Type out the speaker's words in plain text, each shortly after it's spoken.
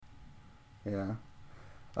Yeah.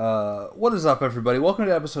 What is up, everybody? Welcome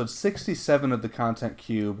to episode 67 of the Content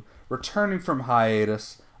Cube. Returning from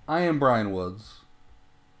hiatus, I am Brian Woods.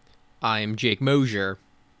 I am Jake Mosier.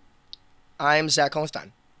 I'm Zach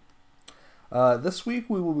Holstein. This week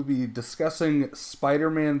we will be discussing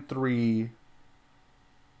Spider-Man 3...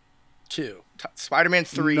 2. Spider-Man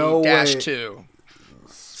 3 No dash Way... 2.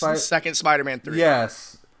 Second Spider-Man 3.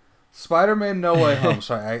 Yes. Spider-Man No Way Home.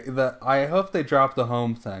 Sorry, I hope they dropped the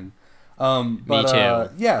home thing. Me too.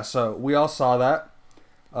 Yeah, so we all saw that.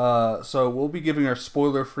 So we'll be giving our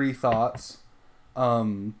spoiler-free thoughts.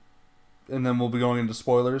 And then we'll be going into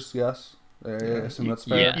spoilers, yes? I assume that's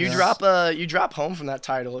fair. Yes. You drop home from that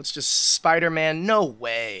title. It's just Spider-Man No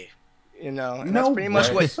Way. You know, and No that's pretty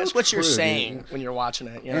much way. that's what you're saying when you're watching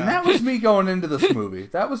it. You know? And that was me going into this movie.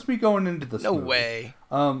 No way.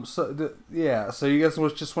 So you guys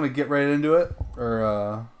just want to get right into it,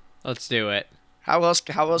 or Let's do it. How else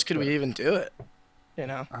could we even do it? You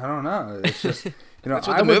know, I don't know. It's just that's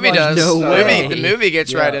what the movie does. No way. The movie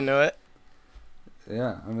gets right into it.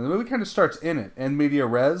 Yeah, I mean the movie kind of starts in it. In media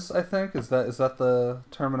res, I think is that the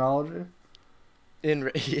terminology?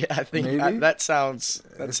 Yeah, I think that sounds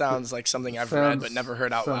like something I've read but never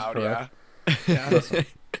heard out loud. Correct. Yeah.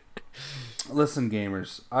 Listen,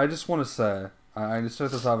 gamers. I just want to say, I just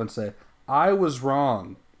start this off and say, I was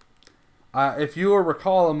wrong. If you will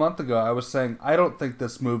recall, a month ago, I was saying I don't think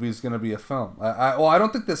this movie is going to be a film. I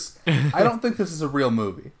don't think this. I don't think this is a real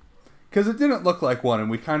movie, because it didn't look like one, and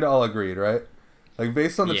we kind of all agreed, right? Like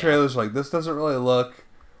based on the trailers, like this doesn't really look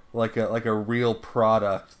like a real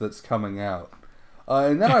product that's coming out.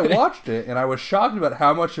 And then I watched it, and I was shocked about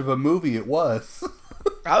how much of a movie it was.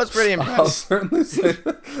 I was pretty impressed. I'll certainly say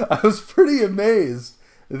that. I was pretty amazed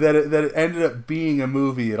that it ended up being a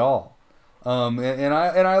movie at all. And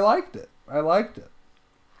I liked it. I liked it.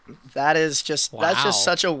 That's just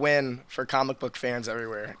such a win for comic book fans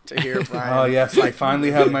everywhere to hear Brian. Oh yes, I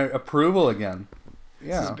finally have my approval again.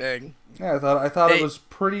 Yeah, this is big. Yeah, I thought it was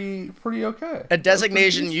pretty okay. A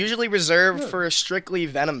designation usually reserved for strictly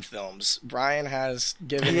Venom films. Brian has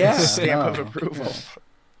given his stamp of approval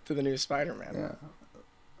to the new Spider-Man. Yeah.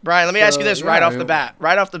 Brian, let me ask you this right off the bat,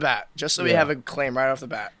 just so we have a claim right off the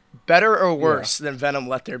bat. Better or worse than Venom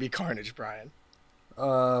Let There Be Carnage, Brian?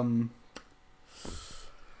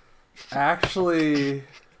 Actually,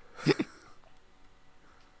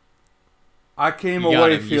 I came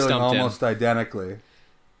away feeling almost identically.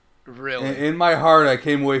 Really? In my heart, I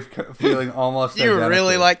came away feeling almost identically. You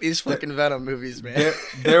really like these fucking Venom movies, man.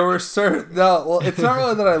 There were certain... No, well, it's not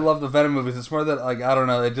really that I love the Venom movies. It's more that, like, I don't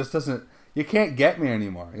know, it just doesn't... You can't get me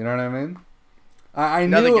anymore, you know what I mean? I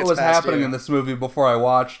knew what was happening in this movie before I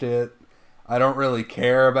watched it. I don't really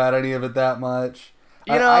care about any of it that much.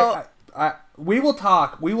 We will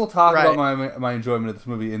talk about my enjoyment of this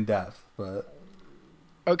movie in depth, but...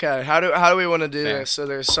 Okay, how do we want to do this so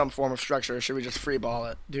there's some form of structure, or should we just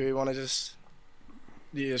freeball it? Do you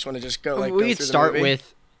just want to just go like we'd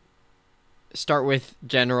start with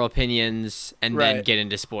general opinions and then get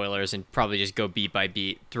into spoilers and probably just go beat by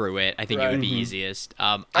beat through it. I think it would be easiest.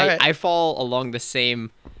 I fall along the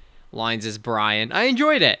same lines as Brian. I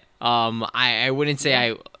enjoyed it. I wouldn't say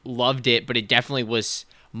I loved it, but it definitely was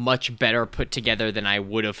much better put together than I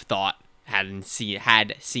would have thought had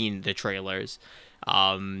seen the trailers.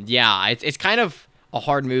 It's kind of a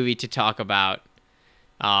hard movie to talk about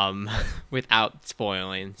without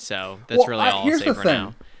spoiling, so that's really all I'll say for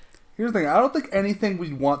now. Here's the thing, I don't think anything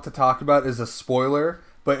we want to talk about is a spoiler,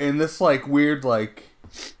 but in this weird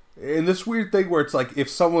thing where it's like if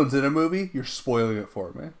someone's in a movie, you're spoiling it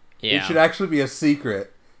for me. Yeah. It should actually be a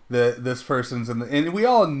secret that this person's in and we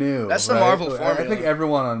all knew. That's the Marvel formula. I think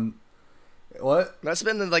everyone on... What? That's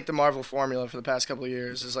been the Marvel formula for the past couple of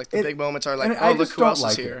years. Is like the big moments are like, oh, look who else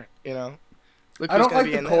is here. You know, look who's going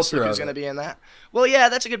to be in this. Look who's going to be in that. Well, yeah,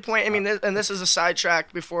 that's a good point. I mean, and this is a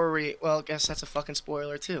sidetrack before we. Well, I guess that's a fucking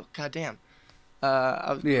spoiler too. God damn.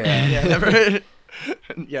 Never.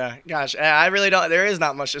 Yeah, gosh, I really don't. There is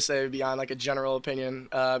not much to say beyond like a general opinion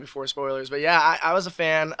before spoilers. But yeah, I was a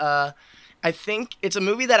fan. I think it's a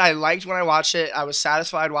movie that I liked when I watched it. I was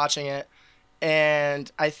satisfied watching it.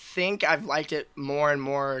 And I think I've liked it more and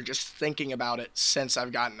more just thinking about it since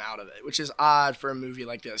I've gotten out of it, which is odd for a movie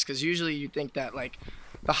like this. Because usually you think that, like,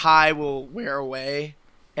 the high will wear away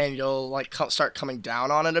and you'll, like, start coming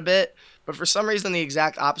down on it a bit. But for some reason, the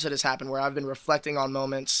exact opposite has happened, where I've been reflecting on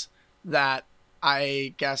moments that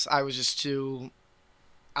I guess I was just too,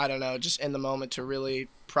 I don't know, just in the moment to really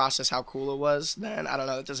process how cool it was. Then, I don't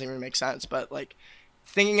know, that doesn't even make sense. But, like,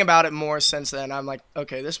 thinking about it more since then, I'm like,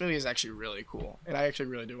 okay, this movie is actually really cool, and I actually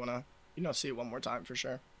really do want to, see it one more time for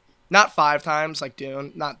sure. Not 5 times like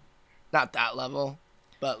Dune, not not that level,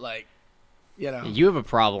 but like, you know. You have a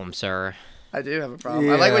problem, sir. I do have a problem.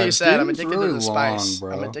 I like what you said. I'm addicted really to the spice.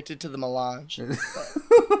 bro. I'm addicted to the melange.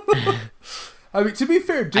 I mean, to be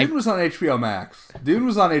fair, Dune was on HBO Max. Dune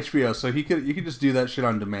was on HBO, so you could just do that shit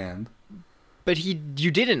on demand. But you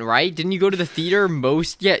didn't, right? Didn't you go to the theater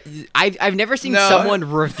most? Yeah, I've never seen someone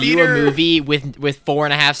review a movie with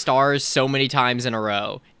 4.5 stars so many times in a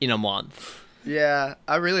row in a month. Yeah,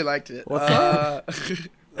 I really liked it. What's up?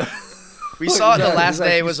 We saw it the last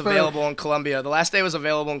day it was available in Columbia. The last day it was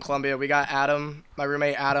available in Columbia. We got Adam, my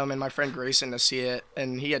roommate Adam, and my friend Grayson to see it,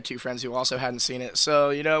 and he had 2 friends who also hadn't seen it. So,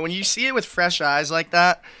 you know, when you see it with fresh eyes like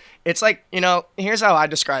that, it's like, you know, here's how I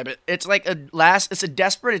describe it. It's like it's a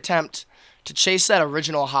desperate attempt to chase that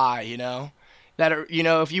original high, you know? That, you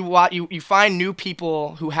know, if you watch, you find new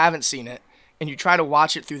people who haven't seen it, and you try to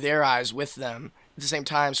watch it through their eyes with them at the same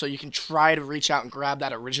time, so you can try to reach out and grab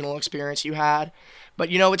that original experience you had. But,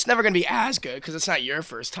 you know, it's never going to be as good because it's not your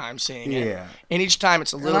first time seeing it. Yeah. And each time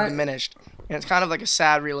it's a little diminished. And it's kind of like a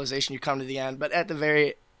sad realization you come to the end. But at the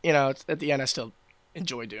very, you know, at the end I still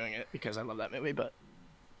enjoy doing it because I love that movie. But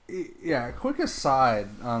yeah, quick aside.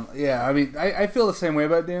 Yeah, I mean, I feel the same way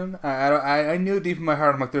about Dune. I knew deep in my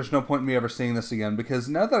heart, I'm like, there's no point in me ever seeing this again. Because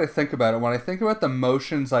now that I think about it, when I think about the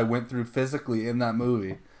motions I went through physically in that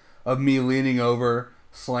movie, of me leaning over,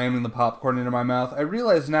 slamming the popcorn into my mouth, I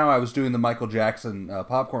realize now I was doing the Michael Jackson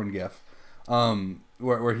popcorn gif,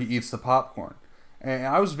 where he eats the popcorn. And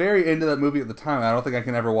I was very into that movie at the time. I don't think I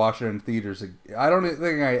can ever watch it in theaters. I don't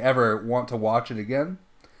think I ever want to watch it again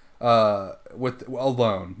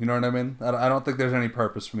alone. You know what I mean? I don't think there's any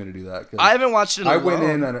purpose for me to do that. I haven't watched it alone. I went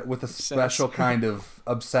in with a special kind of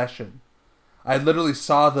obsession. I literally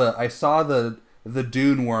saw the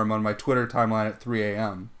Dune worm on my Twitter timeline at 3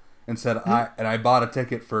 a.m. and said I bought a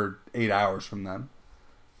ticket for 8 hours from them.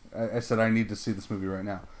 I said I need to see this movie right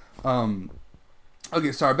now.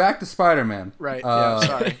 Okay, sorry. Back to Spider-Man. Right. Yeah.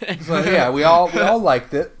 Sorry. So yeah, we all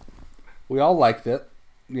liked it. We all liked it.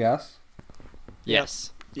 Yes.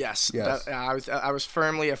 Yes. Yes. Yes. I was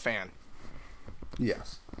firmly a fan.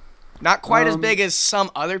 Yes. Not quite as big as some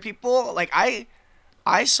other people. Like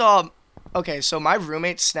I saw. Okay, so my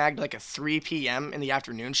roommate snagged like a 3 p.m. in the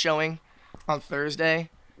afternoon showing on Thursday,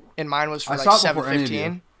 and mine was for like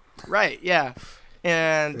 7:15. Right. Yeah.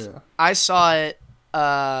 And I saw it.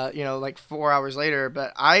 You know, like 4 hours later,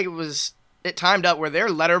 but it timed up where their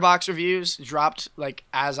Letterboxd reviews dropped like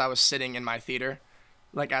as I was sitting in my theater,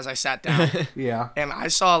 like as I sat down. Yeah. And I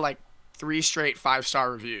saw like 3 straight 5-star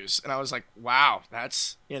reviews, and I was like, wow,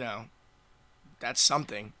 that's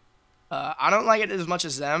something. I don't like it as much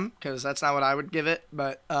as them because that's not what I would give it,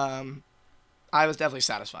 but I was definitely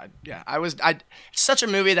satisfied. Yeah, it's such a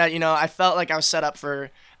movie that, you know, I felt like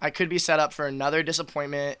I could be set up for another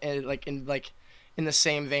disappointment, and in the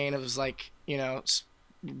same vein of like, you know,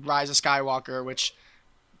 Rise of Skywalker, which,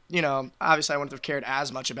 you know, obviously I wouldn't have cared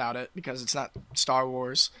as much about it because it's not Star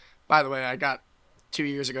Wars. By the way, I got 2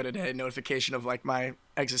 years ago today a notification of like my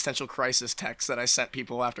existential crisis text that I sent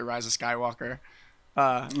people after Rise of Skywalker.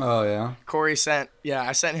 Oh yeah. Corey I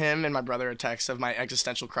sent him and my brother a text of my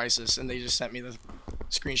existential crisis, and they just sent me the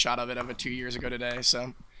screenshot of it 2 years ago today.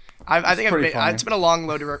 So I think it's been a long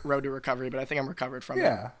road to recovery, but I think I'm recovered from it.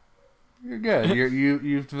 Yeah. You're good.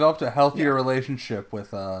 You've developed a healthier relationship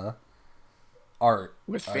with art,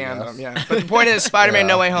 with fandom. Yeah, but the point is, Spider-Man: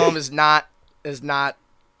 No Way Home is not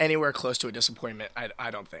anywhere close to a disappointment.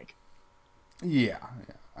 I don't think. Yeah.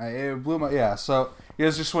 It blew my So you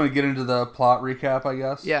guys just want to get into the plot recap, I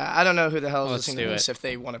guess. Yeah, I don't know who the hell is listening to this if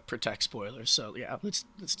they want to protect spoilers. So yeah, let's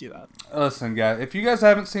do that. Listen, guys, if you guys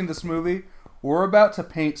haven't seen this movie, we're about to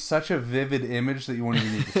paint such a vivid image that you won't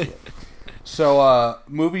even need to see it. So,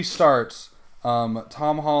 movie starts. Tom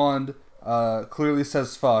Holland clearly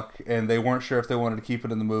says fuck, and they weren't sure if they wanted to keep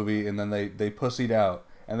it in the movie, and then they pussied out,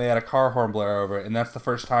 and they had a car horn blare over it, and that's the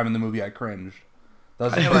first time in the movie I cringed.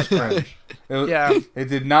 That was the first cringe. It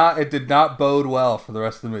did not bode well for the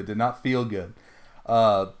rest of the movie. It did not feel good.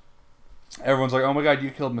 Everyone's like, oh my god, you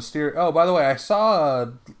killed Mysterio. Oh, by the way, I saw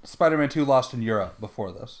Spider-Man 2 Lost in Europe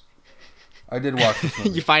before this. I did watch this movie.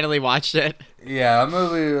 You finally watched it? Yeah, the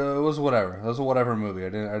movie was whatever. It was a whatever movie. I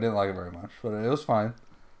didn't like it very much, but it was fine.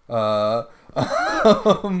 I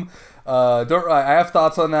have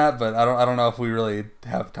thoughts on that, but I don't know if we really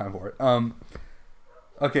have time for it.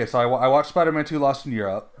 Okay, so I watched Spider-Man 2 Lost in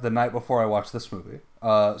Europe the night before I watched this movie.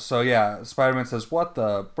 So yeah, Spider-Man says, what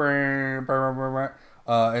the...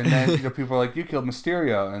 and then people are like, you killed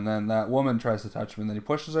Mysterio, and then that woman tries to touch him, and then he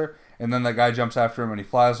pushes her, and then that guy jumps after him, and he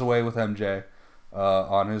flies away with MJ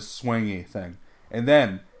on his swingy thing. And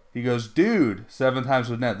then he goes, dude, 7 times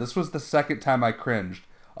with Ned. This was the second time I cringed.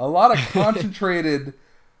 A lot of concentrated,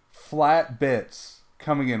 flat bits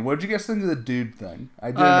coming in. What did you guys think of the dude thing?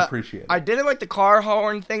 I didn't appreciate it. I didn't like the car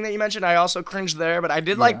horn thing that you mentioned. I also cringed there, but I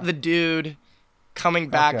did like the dude coming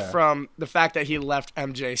back from the fact that he left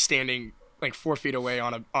MJ standing like 4 feet away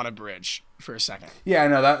on a bridge for a second. Yeah,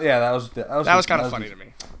 no, that was kind of funny to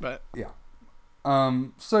me. But yeah.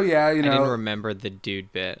 So yeah, I didn't remember the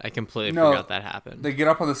dude bit. I completely forgot that happened. They get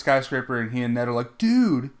up on the skyscraper and he and Ned are like,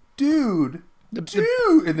 dude, and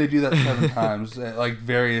they do that 7 times at like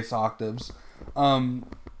various octaves.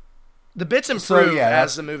 The bits improve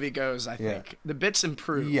as the movie goes, I think. The bits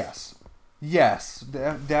improve. Yes,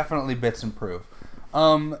 definitely bits improve.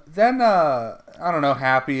 Then I don't know,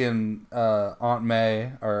 Happy and Aunt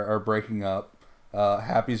May are breaking up.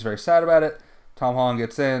 Happy's very sad about it. Tom Holland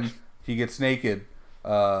gets in. He gets naked.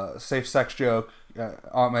 Safe sex joke.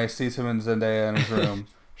 Aunt May sees him and Zendaya in his room.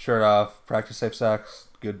 Shirt off. Practice safe sex.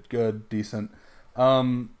 Good, decent.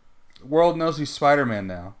 World knows he's Spider-Man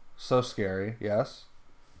now. So scary, yes.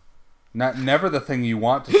 Never the thing you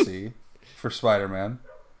want to see for Spider-Man.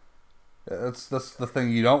 That's the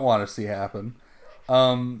thing you don't want to see happen.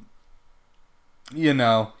 So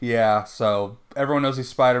everyone knows he's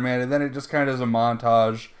Spider-Man, and then it just kind of is a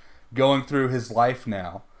montage going through his life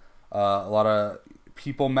now. A lot of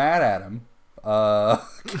people mad at him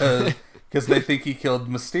because they think he killed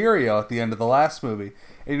Mysterio at the end of the last movie.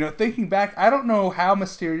 And, thinking back, I don't know how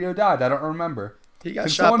Mysterio died. I don't remember. He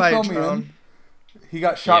got shot by a drone. He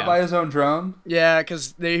got shot by his own drone. Yeah,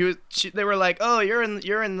 because they were like, "Oh, you're in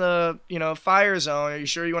the fire zone. Are you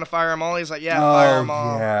sure you want to fire them all?" He's like, "Yeah, fire them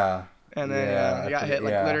all." Yeah. And then he got hit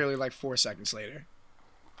literally 4 seconds later.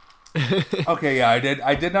 Okay, yeah, I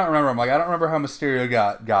did not remember him. Like, I don't remember how Mysterio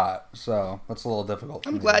got. So that's a little difficult.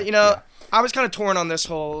 I'm glad. I was kind of torn on this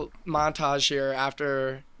whole montage here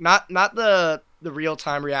after not the real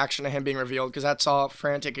time reaction to him being revealed, because that's all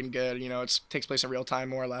frantic and good. It takes place in real time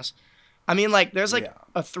more or less. I mean, like, there's a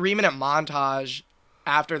 3-minute montage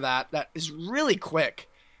after that is really quick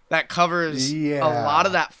that covers a lot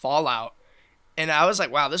of that fallout. And I was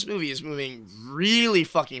like, wow, this movie is moving really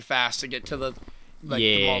fucking fast to get to the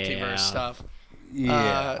multiverse stuff.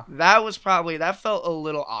 Yeah. That felt a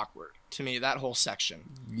little awkward to me, that whole section.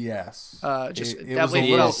 Yes. It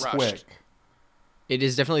definitely felt rushed. Quick. It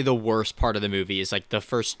is definitely the worst part of the movie, is like the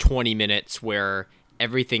first 20 minutes where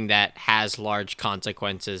everything that has large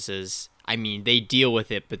consequences is, I mean, they deal with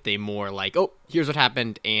it, but they more like, oh, here's what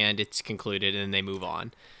happened, and it's concluded, and then they move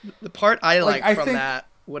on. The part I liked that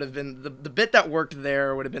would have been, the bit that worked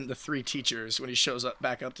there would have been the 3 teachers when he shows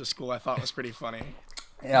back up to school. I thought was pretty funny.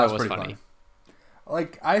 Yeah, it was pretty funny.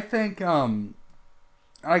 Like, I think,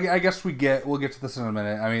 I guess we'll get to this in a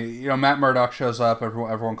minute. I mean, Matt Murdock shows up,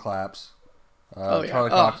 everyone claps. Charlie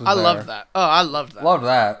Cox was there. I loved that. Oh, I loved that. Loved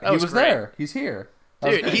that. He was there. He's here.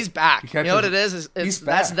 Dude, he's back. You know what it is?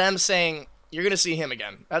 That's them saying, you're going to see him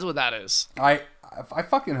again. That's what that is. I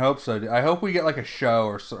fucking hope so, dude. I hope we get like a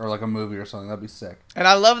show or like a movie or something. That'd be sick. And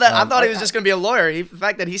I love that. I thought he was just going to be a lawyer. The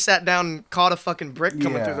fact that he sat down and caught a fucking brick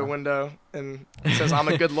coming through the window and says, I'm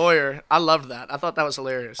a good lawyer. I loved that. I thought that was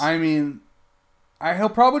hilarious. I mean, he'll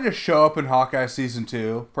probably just show up in Hawkeye season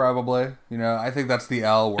 2, probably. I think that's the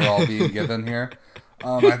L we're all being given here.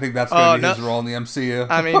 I think that's going to be his role in the MCU.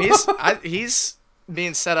 I mean, he's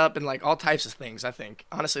being set up in like all types of things, I think.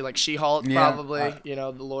 Honestly, like She-Hulk, probably,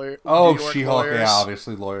 the lawyer. Oh, She-Hulk,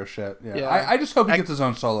 obviously lawyer shit. Yeah. I just hope he gets his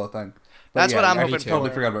own solo thing. That's what I'm hoping for.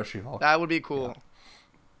 Totally forgot about She-Hulk. That would be cool. Yeah.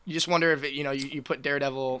 You just wonder if you put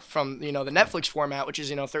Daredevil from the Netflix format, which is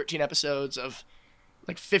 13 episodes of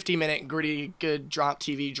like 50-minute gritty good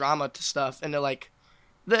TV drama to stuff, into like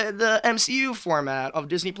the MCU format of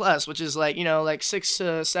Disney Plus, which is like like 6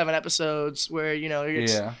 to 7 episodes where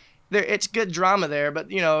it's good drama there,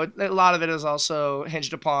 but a lot of it is also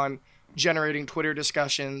hinged upon generating Twitter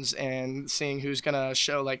discussions and seeing who's gonna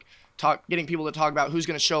show, getting people to talk about who's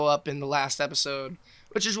gonna show up in the last episode,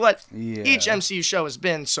 which is what each MCU show has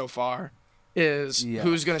been so far, is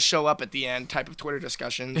who's gonna show up at the end type of Twitter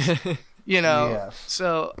discussions.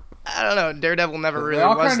 So I don't know. Daredevil never really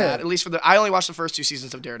was that. At least I only watched the first 2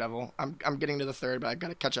 seasons of Daredevil. I'm getting to the 3rd, but I got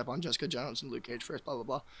to catch up on Jessica Jones and Luke Cage first. Blah blah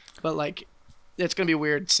blah. But like, it's gonna be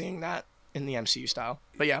weird seeing that in the MCU style.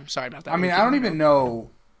 But yeah, sorry about that. I mean, I don't even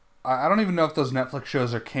know if those Netflix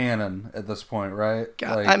shows are canon at this point, right?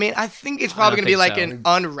 God, I mean, I think it's probably gonna be like an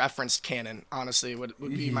unreferenced canon. Honestly, would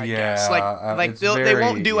be my guess. Like they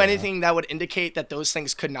won't do anything that would indicate that those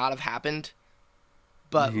things could not have happened.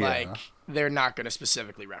 But they're not going to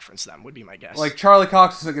specifically reference them, would be my guess. Like, Charlie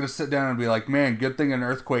Cox isn't going to sit down and be like, man, good thing an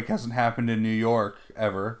earthquake hasn't happened in New York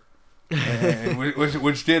ever.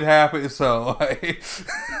 which did happen, so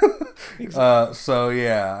Exactly. So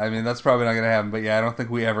yeah, I mean that's probably not gonna happen. But yeah, I don't think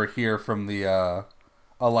we ever hear from the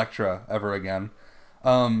Elektra ever again.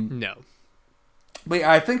 No. But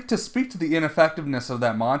yeah, I think to speak to the ineffectiveness of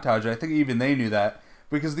that montage, I think even they knew that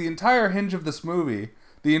because the entire hinge of this movie,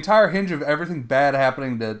 the entire hinge of everything bad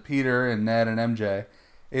happening to Peter and Ned and MJ,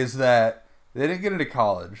 is that they didn't get into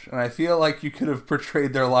college, and I feel like you could have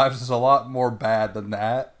portrayed their lives as a lot more bad than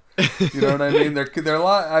that. You know what I mean? They're a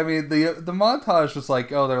lot. I mean, the montage was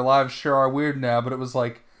like, oh, their lives sure are weird now, but it was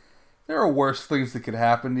like there are worse things that could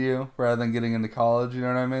happen to you rather than getting into college. You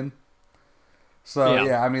know what I mean? So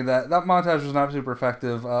yeah, I mean that montage was not super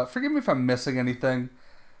effective. Forgive me if I'm missing anything.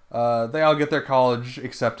 They all get their college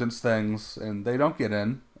acceptance things, and they don't get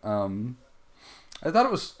in. I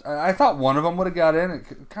thought one of them would have got in.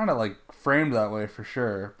 It kind of like framed that way for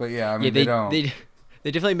sure. But yeah, I mean they don't. They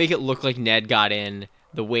definitely make it look like Ned got in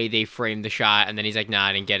the way they framed the shot, and then he's like, "Nah,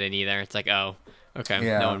 I didn't get in either." It's like, oh, okay,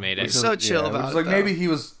 no one made it. He's so chill about it. It's like maybe he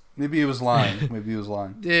was lying. Maybe he was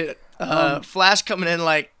lying. Dude, Flash coming in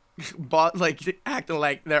like acting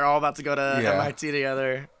like they're all about to go to MIT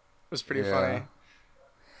together was pretty funny.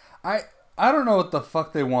 I don't know what the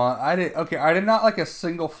fuck they want. I did not like a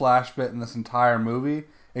single Flash bit in this entire movie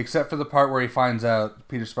except for the part where he finds out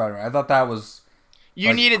Peter Spider-Man. I thought that was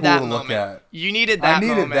needed cool that to moment. Look at. You needed that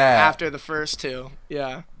moment after the first two.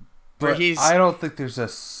 Yeah. But I don't think there's a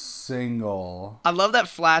single. I love that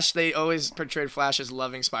Flash. They always portrayed Flash as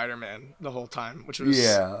loving Spider-Man the whole time, which was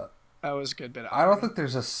that was a good bit. I don't think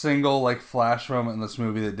there's a single like Flash moment in this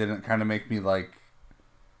movie that didn't kind of make me like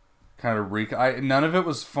kind of none of it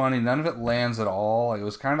was funny. None of it lands at all. It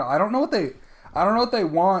was kind of I don't know what they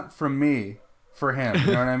want from me for him.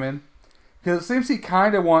 You know what I mean? Because it seems he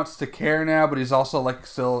kind of wants to care now, but he's also like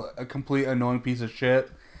still a complete annoying piece of shit.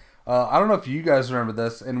 I don't know if you guys remember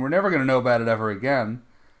this, and we're never gonna know about it ever again,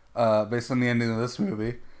 based on the ending of this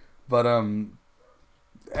movie. But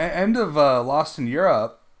end of Lost in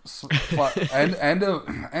Europe. end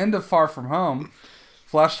of Far From Home,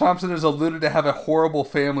 Flash Thompson is alluded to have a horrible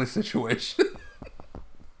family situation.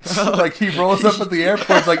 Like he rolls up at the airport,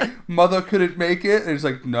 it's like mother couldn't make it, and he's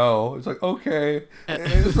like no. It's like okay,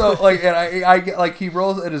 and so like and I get like he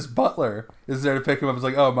rolls and his butler is there to pick him up. It's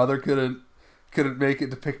like oh mother couldn't make it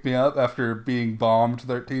to pick me up after being bombed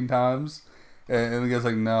 13 times, and the guy's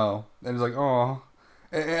like no, and he's like oh.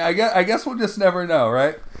 I guess we'll just never know,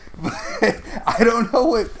 right? But I don't know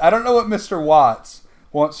what Mr. Watts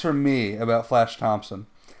wants from me about Flash Thompson.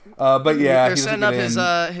 But yeah, they're setting up his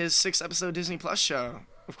 6-episode Disney Plus show,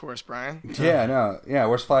 of course, Brian. Yeah,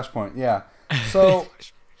 where's Flashpoint? Yeah, so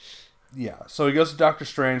so he goes to Doctor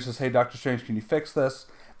Strange, says, "Hey, Doctor Strange, can you fix this?"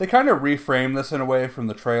 They kind of reframe this in a way from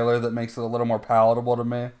the trailer that makes it a little more palatable to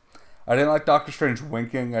me. I didn't like Doctor Strange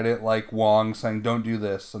winking. I didn't like Wong saying, "Don't do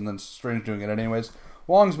this," and then Strange doing it anyways.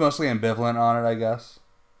 Wong's mostly ambivalent on it, I guess.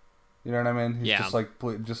 You know what I mean? He's just like,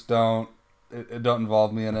 just don't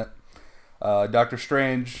involve me in it. Doctor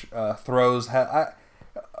Strange throws.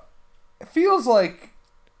 It feels like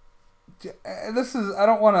this is. I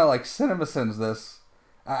don't want to like CinemaSins this.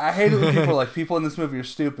 I hate it when people are like people in this movie are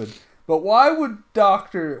stupid. But why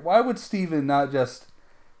would Steven not just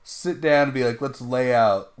sit down and be like, let's lay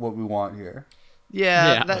out what we want here?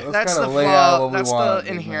 Yeah. That's the flaw. That's the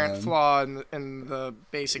inherent flaw in the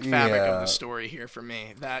basic fabric of the story here for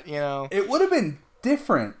me. That, you know, it would have been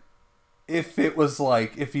different if it was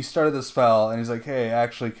like if he started the spell and he's like, "Hey,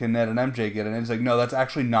 actually, can Ned and MJ get it?" And he's like, "No, that's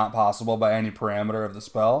actually not possible by any parameter of the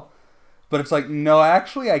spell." But it's like, no,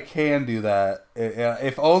 actually, I can do that.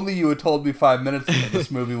 If only you had told me 5 minutes ago, this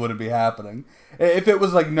movie wouldn't be happening. If it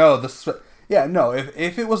was like, no,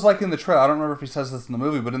 if it was like in the trailer, I don't remember if he says this in the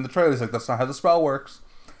movie, but in the trailer, he's like, that's not how the spell works.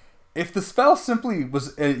 If the spell simply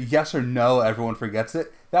was a yes or no, everyone forgets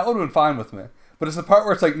it, that would have been fine with me. But it's the part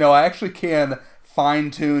where it's like, no, I actually can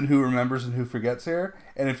fine-tune who remembers and who forgets here.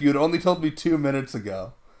 And if you had only told me 2 minutes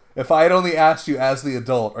ago, if I had only asked you as the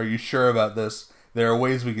adult, are you sure about this? There are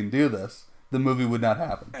ways we can do this. The movie would not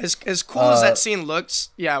happen. As cool as that scene looks,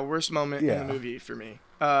 worst moment in the movie for me.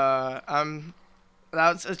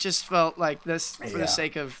 It just felt like this for the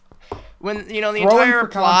sake of when the entire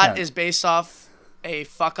plot is based off a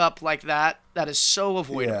fuck up like that is so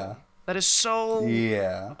avoidable. Yeah. That is so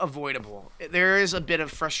avoidable. There is a bit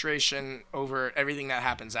of frustration over everything that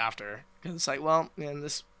happens after because it's like, well, man,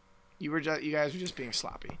 you guys were just being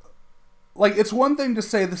sloppy. Like, it's one thing to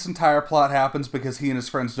say this entire plot happens because he and his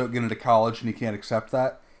friends don't get into college and he can't accept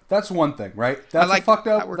that. That's one thing, right? That's a fuck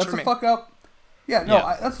up. That's a fuck up. Yeah, no,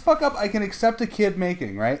 that's a fuck up I can accept a kid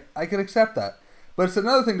making, right? I can accept that. But it's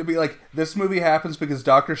another thing to be like, this movie happens because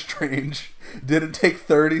Doctor Strange didn't take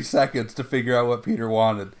 30 seconds to figure out what Peter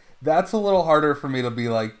wanted. That's a little harder for me to be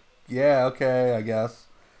like, yeah, okay, I guess.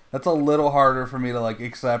 That's a little harder for me to, like,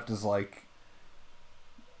 accept as, like...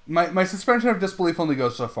 My suspension of disbelief only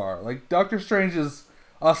goes so far. Like, Doctor Strange is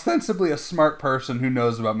ostensibly a smart person who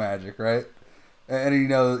knows about magic, right? And he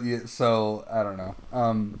knows... So, I don't know.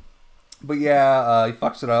 But yeah, he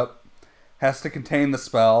fucks it up. Has to contain the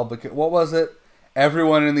spell. Because, what was it?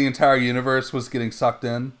 Everyone in the entire universe was getting sucked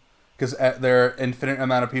in. Because there are infinite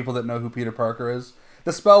amount of people that know who Peter Parker is.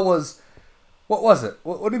 The spell was... What was it?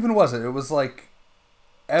 What even was it? It was like...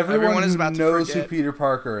 Everyone who knows who Peter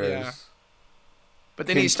Parker is. Yeah. But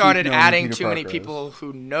then he started adding too many people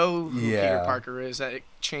who know who Peter Parker is that it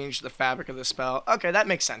changed the fabric of the spell. Okay, that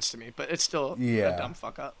makes sense to me, but it's still a dumb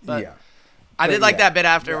fuck up. But I did like that bit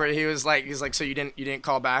after where he's like, so you didn't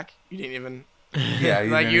call back? You didn't even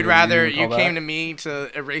like you came to me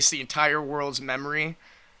to erase the entire world's memory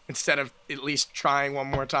instead of at least trying one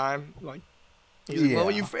more time. Like he's like, well,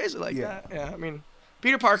 you phrase it like that. Yeah, I mean,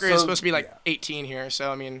 Peter Parker is supposed to be like 18 here,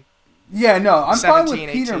 so I mean. Yeah, no, I'm fine with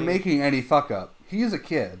Peter making any fuck up. He is a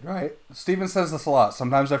kid, right? Steven says this a lot.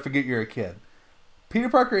 Sometimes I forget you're a kid. Peter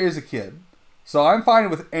Parker is a kid. So I'm fine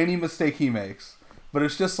with any mistake he makes. But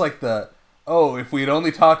it's just like if we had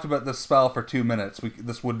only talked about this spell for 2 minutes,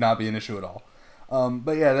 this would not be an issue at all.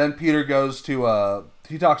 But yeah, then Peter goes to,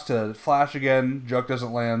 he talks to Flash again. Joke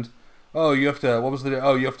doesn't land. You have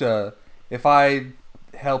to, if I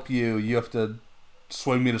help you, you have to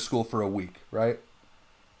swing me to school for a week, right?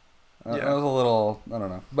 That was a little, I don't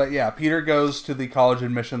know. But yeah, Peter goes to the college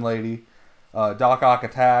admission lady. Doc Ock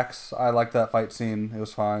attacks. I liked that fight scene. It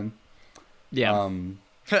was fine. Yeah.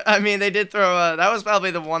 I mean, they did throw that was probably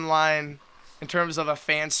the one line in terms of a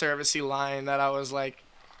fan servicey line that I was like,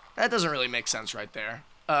 that doesn't really make sense right there.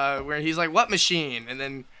 Where he's like, what machine? And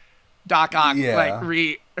then Doc Ock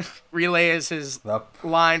relays his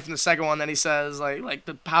line from the second one that he says like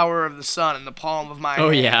the power of the sun in the palm of my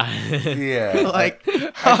hand. Yeah. Like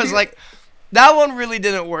I was like, that one really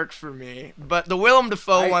didn't work for me. But the Willem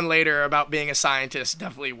Dafoe one later about being a scientist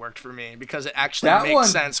definitely worked for me because it actually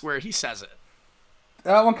makes sense where he says it.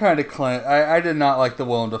 That one kind of I did not like the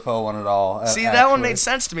Willem Dafoe one at all. See, that one made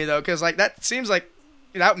sense to me though, because like that seems like.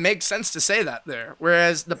 That makes sense to say that there.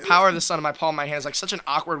 Whereas the power of the sun in my palm of my hand is like such an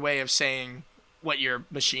awkward way of saying what your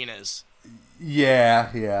machine is. Yeah.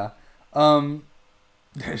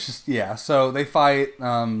 It's just, so they fight.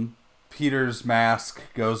 Peter's mask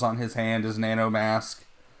goes on his hand, his nano mask.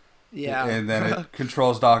 Yeah. And then it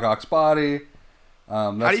controls Doc Ock's body.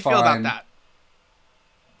 That's How do you feel about that?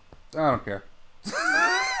 I don't care.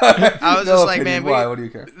 I was just like, man, why? What do you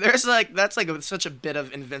care? There's like, that's like such a bit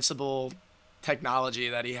of invincible technology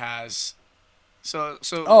that he has. So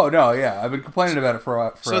oh no, yeah, I've been complaining about it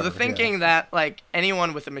forever. So the thinking that like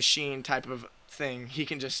anyone with a machine type of thing, he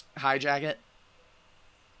can just hijack it.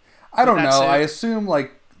 I don't know. I assume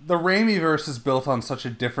like the Raimiverse is built on such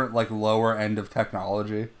a different like lower end of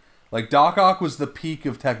technology. Like Doc Ock was the peak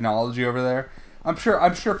of technology over there. I'm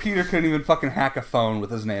sure Peter couldn't even fucking hack a phone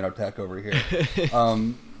with his nanotech over here.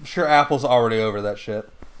 Sure Apple's already over that shit.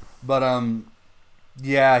 But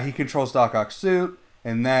yeah, he controls Doc Ock's suit,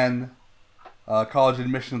 and then college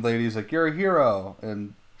admission lady's like, you're a hero,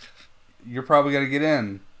 and you're probably going to get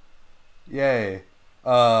in. Yay.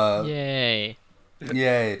 Yay.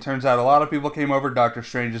 Turns out a lot of people came over. Doctor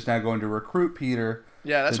Strange is now going to recruit Peter.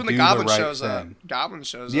 Yeah, that's when the Goblin shows up. Goblin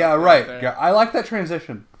shows up. Yeah, right. I like that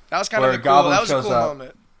transition. That was kind of cool. That was a cool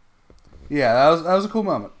moment. Yeah, that was a cool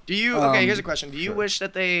moment. Do you, here's a question. Do you wish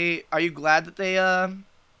that are you glad that they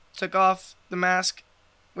took off the mask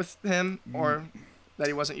with him, or that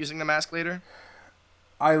he wasn't using the mask later?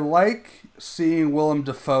 I like seeing Willem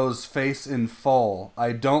Dafoe's face in full.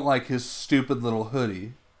 I don't like his stupid little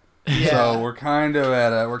hoodie. Yeah. So we're kind of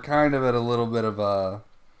at a little bit of a.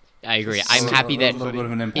 I agree. I'm happy that a little bit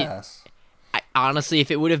of an impasse. Honestly,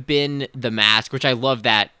 if it would have been the mask, which I love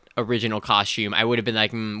that original costume, I would have been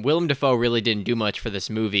like, Willem Dafoe really didn't do much for this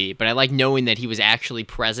movie, but I like knowing that he was actually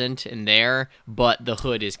present and there, but the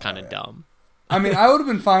hood is kind of dumb. I mean, I would have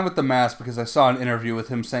been fine with the mask because I saw an interview with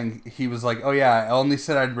him saying he was like, oh yeah, I only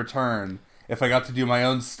said I'd return if I got to do my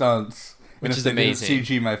own stunts. Which is amazing.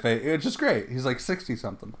 CG my face. It's just great. He's like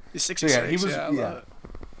 60-something. He's 66, so yeah, he was,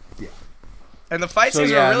 yeah. And the fight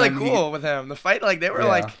scenes were really cool with him. The fight, like, they were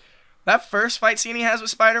like, that first fight scene he has with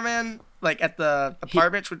Spider-Man, like at the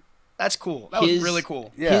apartment, that's cool. That was really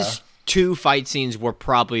cool. Yeah. His two fight scenes were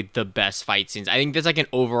probably the best fight scenes. I think there's like an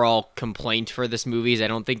overall complaint for this movie is I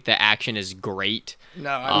don't think the action is great. No,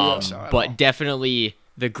 I don't think so. But definitely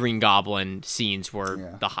the Green Goblin scenes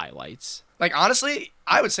were the highlights. Like, honestly,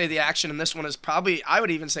 I would say the action in this one is probably, I would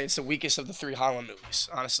even say it's the weakest of the three Holland movies,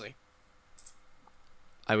 honestly.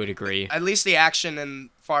 I would agree. At least the action in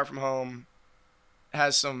Far From Home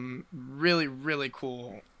has some really, really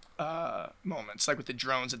cool moments, like with the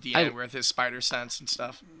drones at the end, with his spider sense and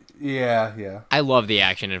stuff. Yeah. I love the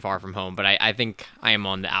action in Far From Home, but I think I am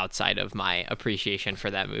on the outside of my appreciation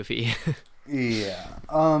for that movie. Yeah.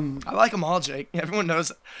 I like them all, Jake. Everyone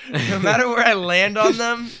knows. No matter where I land on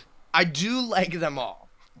them, I do like them all.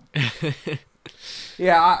 I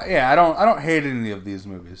don't hate any of these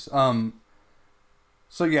movies.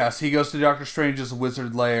 So yes, he goes to Doctor Strange's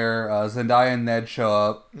wizard lair. Zendaya and Ned show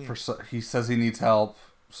up. He says he needs help,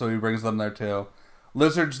 so he brings them there too.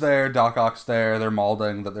 Lizard's there, Doc Ock's there. They're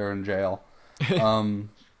mauling that they're in jail.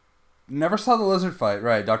 Never saw the lizard fight.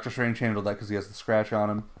 Right, Doctor Strange handled that because he has the scratch on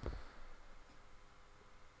him.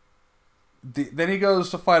 Then he goes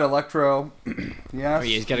to fight Electro. Yes.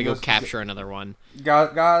 He's got to go capture another one.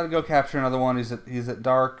 Gotta go capture another one. He's at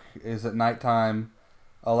dark. He's at nighttime.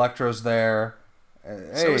 Electro's there.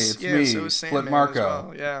 Hey, me, Flip Marko.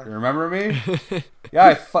 Well, yeah. You remember me?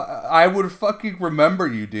 Yeah, I would fucking remember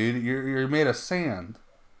you, dude. You're made of sand.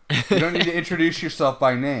 You don't need to introduce yourself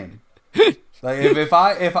by name. Like if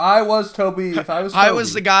I was Toby, I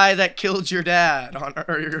was the guy that killed your dad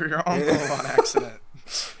or your uncle on accident.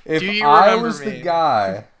 If I was the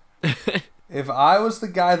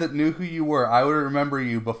guy that knew who you were, I would remember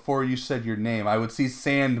you before you said your name. I would see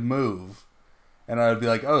sand move. And I would be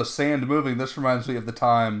like, oh, sand moving. This reminds me of the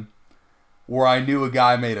time where I knew a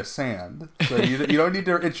guy made of sand. So you don't need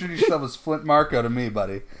to introduce yourself as Flint Marko to me,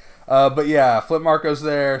 buddy. But yeah, Flint Marko's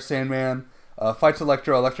there, Sandman. Fights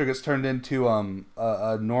Electro. Electro gets turned into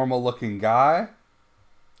a normal-looking guy.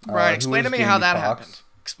 Brian, explain to me how that happened.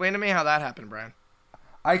 Explain to me how that happened, Brian.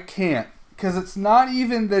 I can't. Because it's not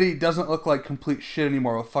even that he doesn't look like complete shit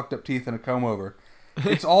anymore with fucked up teeth and a comb-over.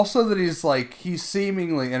 It's also that he's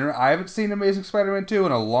seemingly, and I haven't seen Amazing Spider-Man 2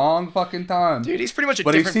 in a long fucking time. Dude, he's pretty much a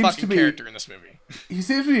different fucking character in this movie. He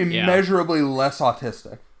seems to be measurably less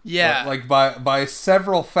autistic. Yeah. Like by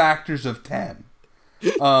several factors of 10.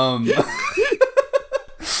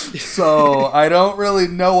 So I don't really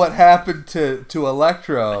know what happened to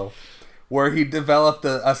Electro, where he developed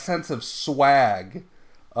a sense of swag.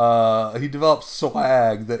 He developed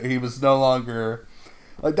swag that he was no longer...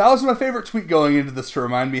 Like, that was my favorite tweet going into this to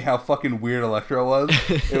remind me how fucking weird Electro was.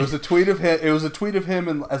 It was a tweet of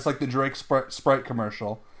him. As like the Drake Sprite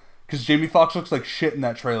commercial, because Jamie Foxx looks like shit in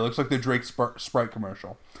that trailer. It looks like the Drake Sprite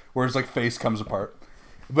commercial, where his like face comes apart.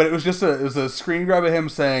 But it was a screen grab of him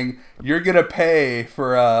saying, "You're gonna pay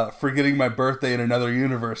for forgetting my birthday in another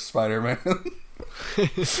universe, Spider-Man."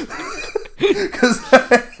 Because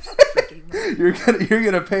you're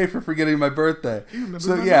gonna pay for forgetting my birthday.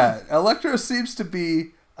 So yeah, Electro seems to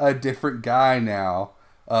be a different guy now,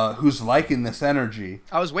 who's liking this energy.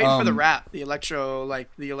 I was waiting for the rap, the electro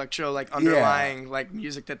underlying like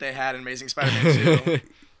music that they had in Amazing Spider-Man 2.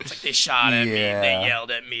 It's like they shot at me, they yelled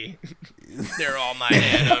at me, they're all my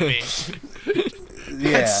enemy.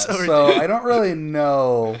 Yeah, so I don't really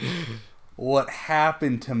know what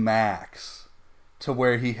happened to Max to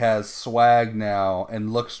where he has swag now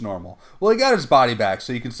and looks normal. Well, he got his body back,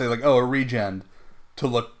 so you can say like, oh, a regen to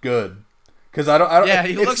look good. Because I don't. Yeah,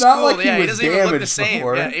 he looks cool. Like he doesn't even look the same.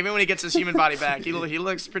 Before. Yeah, even when he gets his human body back, he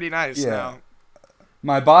looks pretty nice now.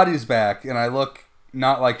 My body's back, and I look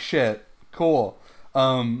not like shit. Cool. But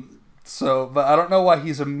I don't know why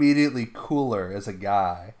he's immediately cooler as a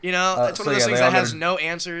guy. You know, it's one of those things that has no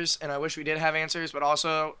answers, and I wish we did have answers, but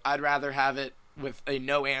also I'd rather have it with a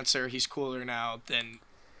no answer. He's cooler now than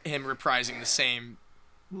him reprising the same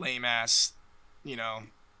lame ass,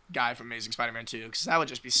 guy from Amazing Spider-Man 2, because that would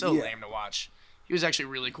just be so lame to watch. He was actually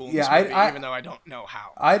really cool in this movie, even though I don't know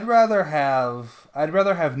how. I'd rather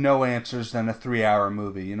have no answers than a 3-hour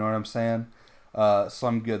movie. You know what I'm saying? So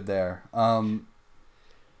I'm good there.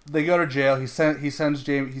 They go to jail. He sends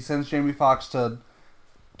Jamie Foxx to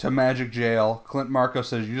Magic Jail. Clint Marko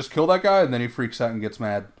says, "You just kill that guy," and then he freaks out and gets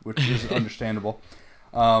mad, which is understandable.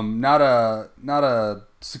 Not a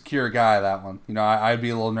secure guy, that one. I'd be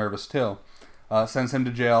a little nervous too. Sends him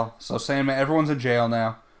to jail. So Sandman, everyone's in jail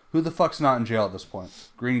now. Who the fuck's not in jail at this point?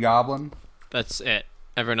 Green Goblin? That's it.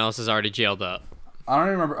 Everyone else is already jailed up. I don't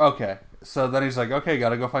even remember. Okay. So then he's like, okay,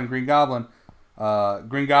 gotta go find Green Goblin.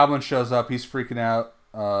 Green Goblin shows up. He's freaking out.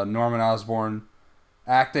 Norman Osborn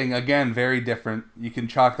acting, again, very different. You can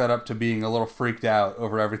chalk that up to being a little freaked out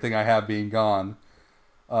over everything I have being gone.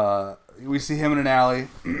 We see him in an alley.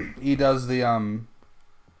 He does the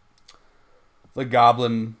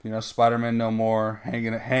Goblin, Spider-Man No More,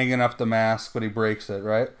 hanging up the mask, but he breaks it,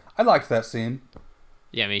 right? I liked that scene.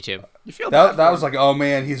 Yeah, me too. You feel that was like, oh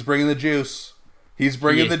man, he's bringing the juice. He's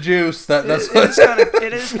bringing the juice. That's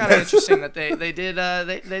it is kind of interesting that they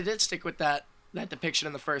did stick with that depiction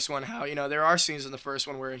in the first one. How there are scenes in the first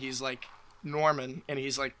one where he's like Norman and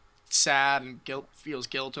he's like sad and feels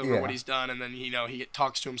guilt over what he's done, and then he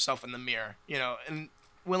talks to himself in the mirror. And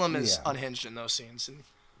Willem is unhinged in those scenes, and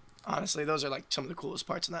honestly, those are like some of the coolest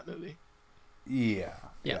parts in that movie. Yeah.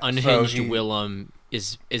 Unhinged Willem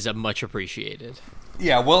is a much appreciated.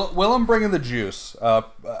 Yeah, Willem bringing the juice.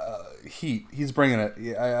 Heat. He's bringing it.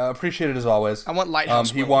 Yeah, I appreciate it as always. I want Lighthouse.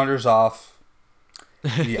 He wanders off.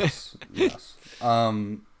 Yes.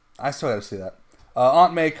 I still got to see that.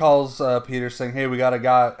 Aunt May calls Peter saying, "Hey, we got a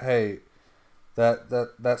guy. Hey,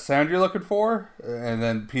 that sound you're looking for?" And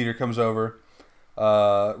then Peter comes over,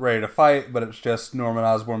 ready to fight, but it's just Norman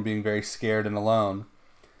Osborn being very scared and alone.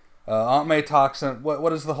 Aunt May talks, and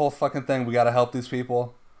what is the whole fucking thing? We got to help these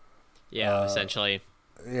people. Yeah, essentially.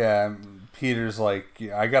 Yeah, Peter's like,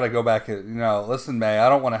 I gotta go back. Listen, May, I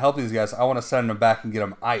don't want to help these guys. I want to send them back and get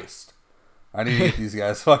them iced. I need to get these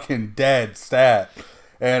guys fucking dead stat.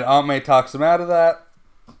 And Aunt May talks him out of that.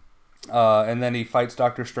 And then he fights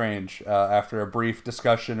Doctor Strange after a brief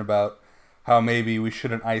discussion about how maybe we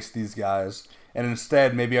shouldn't ice these guys. And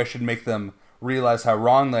instead, maybe I should make them realize how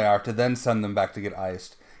wrong they are to then send them back to get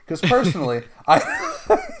iced. Because personally,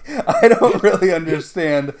 I don't really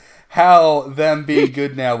understand how them being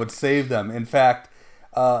good now would save them. In fact,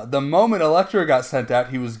 the moment Electro got sent out,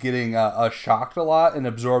 he was getting shocked a lot and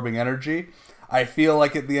absorbing energy. I feel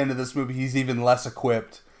like at the end of this movie, he's even less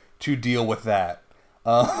equipped to deal with that.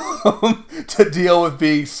 To deal with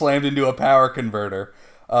being slammed into a power converter.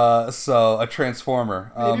 So a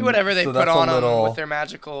transformer. Maybe whatever they put on them with their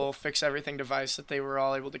magical fix everything device that they were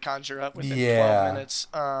all able to conjure up within 12 minutes.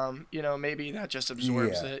 Maybe that just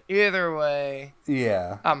absorbs it. Either way.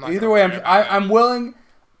 Yeah. Either way, I'm willing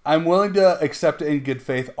to accept it in good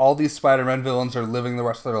faith. All these Spider-Man villains are living the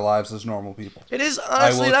rest of their lives as normal people. It is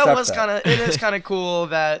honestly it is kind of cool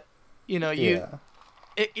that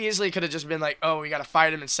it easily could have just been like, oh, we got to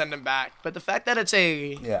fight him and send him back. But the fact that it's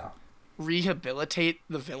rehabilitate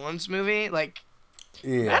the villains movie,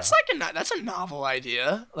 that's a novel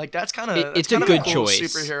idea. Like that's kind of it's a good cool choice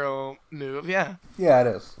superhero move. Yeah it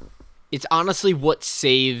is. It's honestly what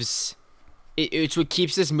saves it's what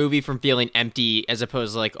keeps this movie from feeling empty, as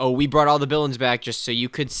opposed to like, oh, we brought all the villains back just so you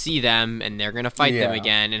could see them and they're gonna fight them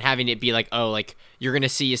again, and having it be like, oh, like you're gonna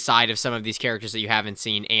see a side of some of these characters that you haven't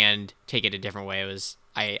seen and take it a different way. It was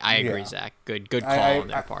I agree, Zach. Good call on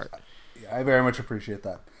their part. I very much appreciate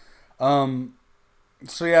that.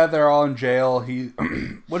 So yeah, they're all in jail. What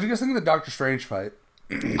do you guys think of the Doctor Strange fight?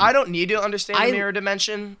 I don't need to understand the mirror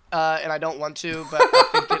dimension, and I don't want to, but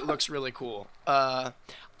I think it looks really cool. I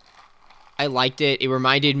liked it. It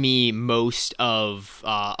reminded me most of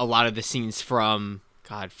a lot of the scenes from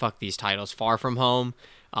fuck these titles, Far From Home.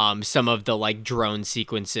 Some of the like drone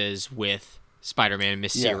sequences with Spider-Man and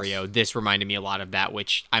Mysterio. Yes. This reminded me a lot of that,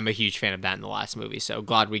 which I'm a huge fan of that in the last movie. So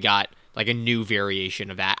glad we got like a new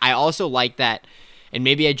variation of that. I also like that, and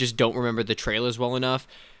maybe I just don't remember the trailers well enough.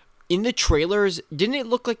 In the trailers, didn't it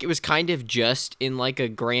look like it was kind of just in like a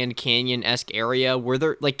Grand Canyon-esque area? Were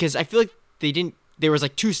there like, because I feel like there was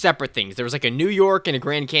like two separate things. There was like a New York and a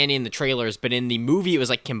Grand Canyon in the trailers, but in the movie it was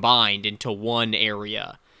like combined into one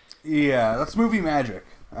area. Yeah, that's movie magic.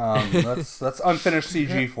 That's unfinished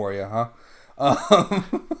CG for you, huh?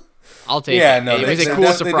 I'll take it. No, it was a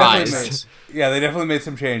cool surprise. They definitely made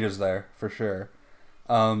some changes there, for sure.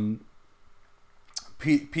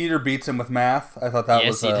 Peter beats him with math. I thought that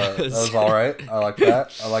was all right. I like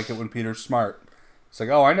that. I like it when Peter's smart. It's like,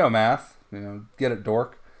 oh, I know math. Get it,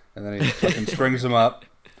 dork. And then he fucking strings him up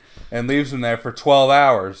and leaves him there for 12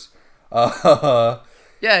 hours.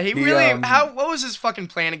 Yeah, he really... what was his fucking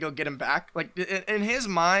plan to go get him back? Like, in his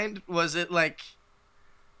mind, was it like...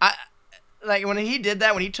 Like, when he did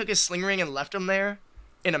that, when he took his sling ring and left him there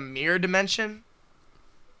in a mirror dimension,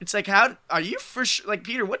 it's like, how... Are you for sure... Like,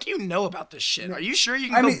 Peter, what do you know about this shit? Are you sure you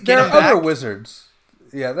can go get him back? There are other wizards.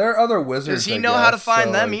 Yeah, there are other wizards. Does he know how to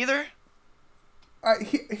find them either?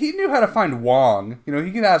 He knew how to find Wong. He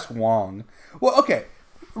could ask Wong. Well, okay.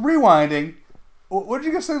 Rewinding. What did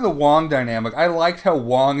you guys think of the Wong dynamic? I liked how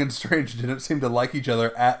Wong and Strange didn't seem to like each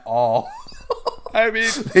other at all. I mean,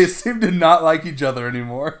 they seem to not like each other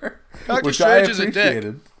anymore. Doctor Strange is a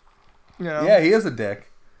dick. Yeah, he is a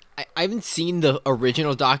dick. I haven't seen the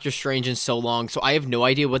original Doctor Strange in so long, so I have no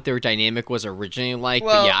idea what their dynamic was originally like.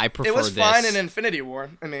 Well, but yeah, I prefer this. It was fine in Infinity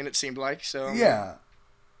War. I mean, it seemed like so. Yeah.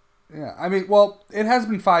 I mean, well, it has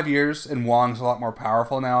been 5 years, and Wong's a lot more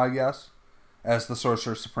powerful now, I guess, as the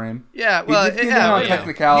Sorcerer Supreme. Yeah, well,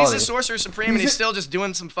 technicality. He's the Sorcerer Supreme, and he's still just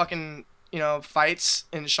doing some fucking fights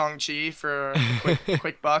in Shang-Chi for a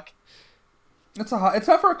quick buck. It's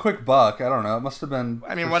not for a quick buck. I don't know. It must have been.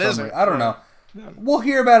 I mean, what is it? I don't know. We'll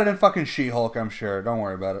hear about it in fucking She-Hulk, I'm sure. Don't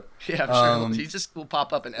worry about it. Yeah, I'm sure. He just will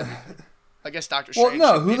pop up in everything. I guess Doctor Strange.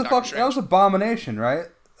 Well, no, who the fuck? That was Abomination, right?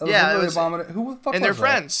 That was Abomination. Who the fuck? And they're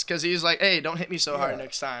friends because he's like, "Hey, don't hit me so hard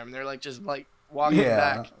next time." They're like just like walking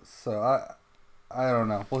back. So I don't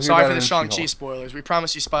know. Sorry for the Shang-Chi spoilers. We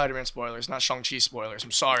promised you Spider-Man spoilers, not Shang-Chi spoilers.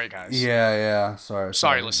 I'm sorry, guys. Yeah.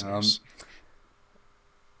 Sorry, listeners.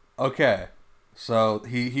 Okay. So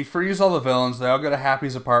he frees all the villains. They all go to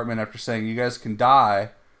Happy's apartment after saying, "You guys can die,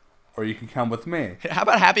 or you can come with me." How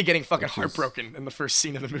about Happy getting fucking heartbroken in the first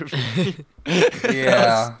scene of the movie?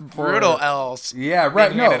 Yeah. Brutal L's. Yeah,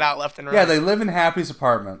 right. No. Out left and right. Yeah, they live in Happy's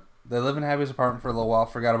apartment. They live in Happy's apartment for a little while.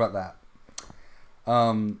 Forgot about that.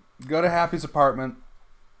 Go to Happy's apartment.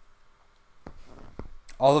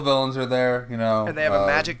 All the villains are there, And they have a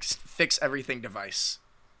magic fix everything device.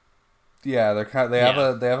 Yeah, they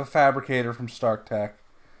have a fabricator from Stark Tech.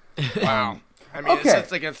 Wow. I mean,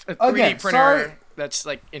 it's like a 3D printer that's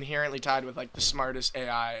like inherently tied with like the smartest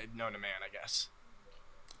AI known to man, I guess.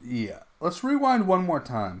 Yeah. Let's rewind one more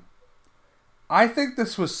time. I think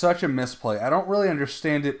this was such a misplay. I don't really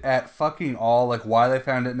understand it at fucking all, like why they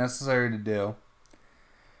found it necessary to do.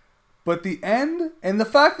 But the end, and the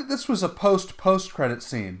fact that this was a post-credit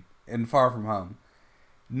scene in Far From Home.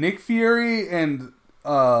 Nick Fury and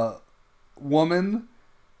woman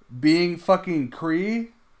being fucking Kree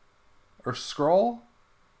or Skrull.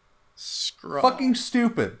 Fucking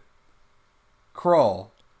stupid. Krull.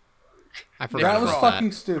 I forgot. That was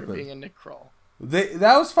fucking stupid. Being a Nick Krull.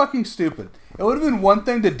 That was fucking stupid. It would have been one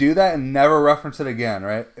thing to do that and never reference it again,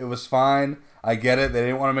 right? It was fine. I get it. They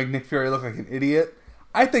didn't want to make Nick Fury look like an idiot.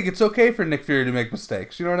 I think it's okay for Nick Fury to make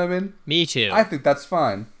mistakes. You know what I mean? Me too. I think that's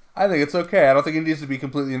fine. I think it's okay. I don't think he needs to be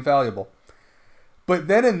completely infallible. But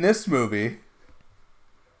then in this movie,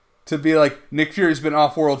 to be like, Nick Fury's been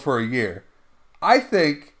off-world for a year. I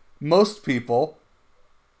think most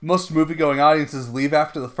movie-going audiences leave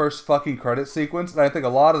after the first fucking credit sequence, and I think a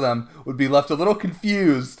lot of them would be left a little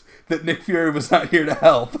confused that Nick Fury was not here to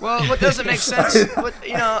help. Well, what doesn't make sense,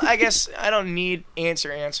 I guess I don't need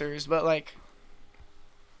answers, but like,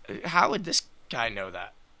 how would this guy know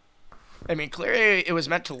that? I mean, clearly it was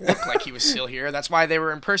meant to look like he was still here. That's why they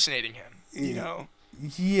were impersonating him,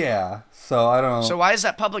 Yeah, so I don't... So why is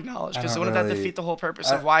that public knowledge? Because wouldn't that defeat the whole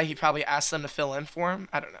purpose of why he probably asked them to fill in for him?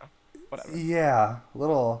 I don't know. Whatever. Yeah,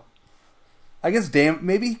 little... I guess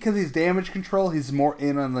maybe because he's damage control, he's more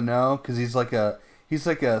in on the know, because he's like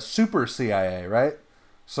a super CIA, right?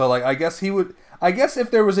 So, like, I guess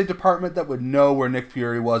if there was a department that would know where Nick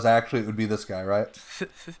Fury was, actually, it would be this guy, right?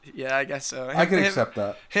 Yeah, I guess so. I can accept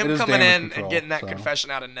that. Him coming in and getting that confession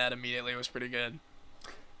out of Ned immediately was pretty good.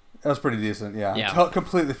 That was pretty decent, yeah.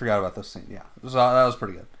 Completely forgot about this scene, yeah. That was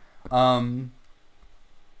pretty good.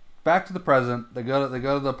 Back to the present. They go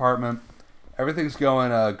to the apartment. Everything's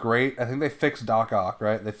going great. I think they fixed Doc Ock,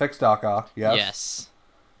 right? They fixed Doc Ock, yes. Yes.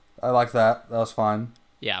 I like that. That was fine.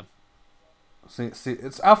 Yeah. See,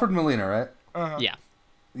 it's Alfred Molina, right? Uh-huh. Yeah.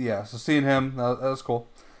 Yeah, so seeing him, that was cool.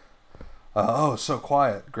 So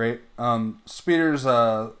quiet. Great. Speeder's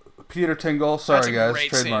Peter Tingle. Sorry, guys.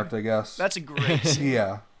 Trademarked, I guess. That's a great scene.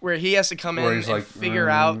 Yeah. Where he has to come in and figure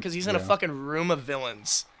out, because he's in a fucking room of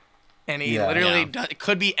villains. And he literally it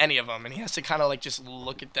could be any of them. And he has to kind of like just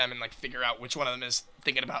look at them and like figure out which one of them is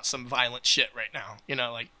thinking about some violent shit right now.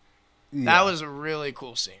 That was a really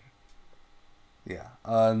cool scene. Yeah.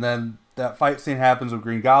 And then that fight scene happens with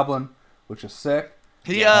Green Goblin, which is sick.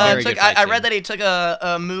 I read that he took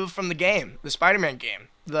a move from the game, the Spider-Man game.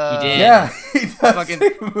 He did. Yeah, he does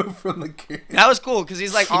take a move from the game. That was cool because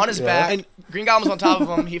he's like on his back, and Green Goblin's on top of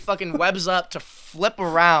him. He fucking webs up to flip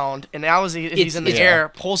around, and now he's in the air,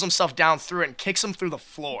 pulls himself down through it, and kicks him through the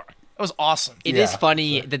floor. It was awesome. It is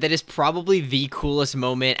funny that is probably the coolest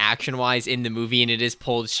moment action-wise in the movie, and it is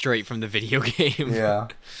pulled straight from the video game. Yeah.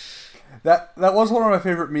 That was one of my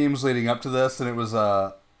favorite memes leading up to this, and it was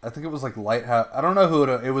I think it was like Lighthouse. I don't know who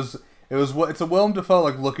it was. It's a Willem Dafoe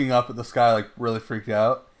like looking up at the sky like really freaked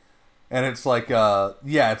out, and it's like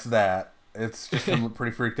it's that. It's just him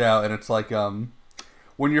pretty freaked out, and it's like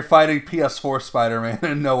when you're fighting PS4 Spider-Man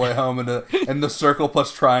in No Way Home, and the circle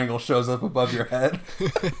plus triangle shows up above your head.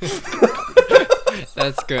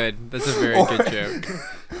 That's good. That's a very good joke.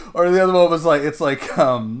 Or the other one was like it's like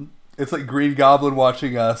Green Goblin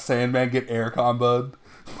watching Sandman get air comboed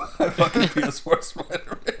by fucking PS4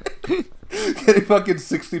 Spider-Man. Getting fucking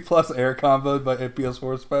 60 plus air comboed by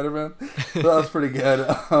PS4 Spider-Man. That was pretty good.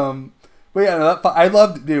 But yeah, I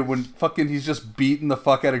loved, dude, when fucking he's just beating the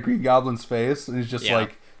fuck out of Green Goblin's face, and he's just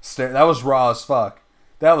like That was raw as fuck.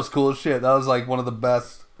 That was cool as shit. That was like one of the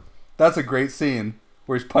best. That's a great scene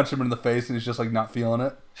where he's punching him in the face and he's just like not feeling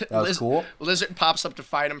it. That was cool. Lizard pops up to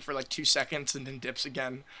fight him for like 2 seconds and then dips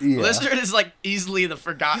again. Yeah. Lizard is like easily the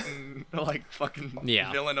forgotten like fucking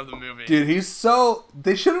villain of the movie. Dude, he's so.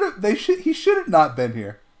 He should have not been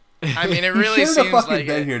here. I mean, it really seems like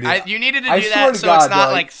been here, you needed to do that so it's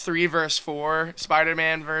not like 3 versus 4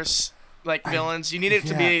 Spider-Man versus like villains. You need it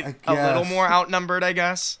to be a little more outnumbered, I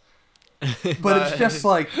guess. But it's just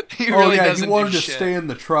like, he wanted to stay in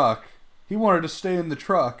the truck. He wanted to stay in the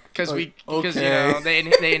truck because they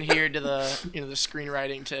adhered to the the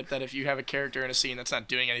screenwriting tip that if you have a character in a scene that's not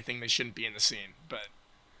doing anything, they shouldn't be in the scene. But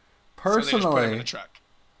personally, so they just put him in the truck.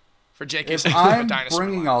 For J.K. If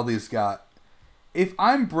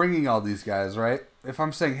I'm bringing all these guys, right? If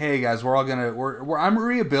I'm saying, hey guys, I'm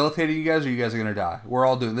rehabilitating you guys, or you guys are gonna die. We're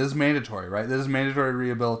all doing this is mandatory, right? This is mandatory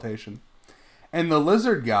rehabilitation. And the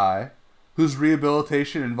lizard guy, whose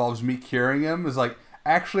rehabilitation involves me curing him, is like,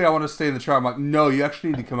 actually, I want to stay in the truck. I'm like, no, you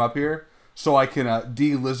actually need to come up here so I can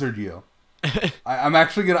de-lizard you. I'm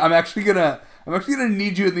actually gonna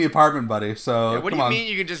need you in the apartment, buddy. So what do you mean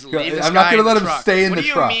you can just leave this I'm not guy gonna in let the him truck? stay in the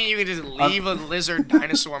truck. What do you mean you can just leave a lizard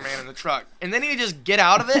dinosaur man in the truck and then he just get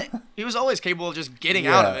out of it? He was always capable of just getting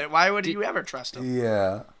out of it. Why would you ever trust him?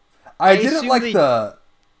 Yeah, I didn't like the.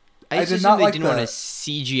 I did not like didn't want to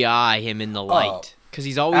CGI him in the light because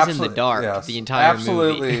he's always in the dark the entire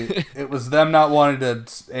movie. It was them not wanting to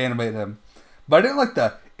animate him, but I didn't like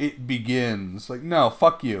the "it begins." Like, no,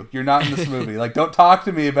 fuck you. You're not in this movie. Like, don't talk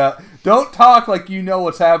to me about. Don't talk like you know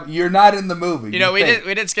what's happening. You're not in the movie.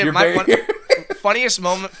 We did skip my funniest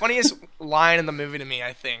line in the movie to me.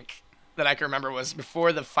 I think that I can remember was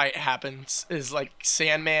before the fight happens is like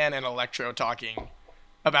Sandman and Electro talking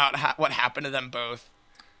about what happened to them both.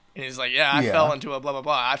 And he's like, I fell into a blah, blah,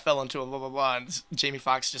 blah. I fell into a blah, blah, blah. And Jamie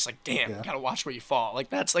Foxx is just like, damn, you gotta watch where you fall. Like,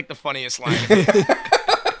 that's like the funniest line.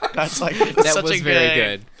 That's like, very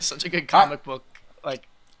good. Such a good comic book, like,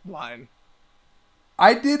 line.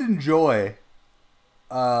 I did enjoy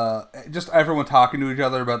just everyone talking to each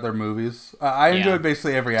other about their movies. I enjoyed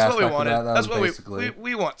basically every aspect of that. That's what basically...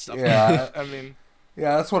 we want stuff. Yeah. I mean...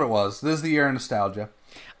 Yeah, that's what it was. This is the year of nostalgia.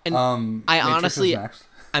 And I honestly...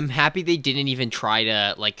 I'm happy they didn't even try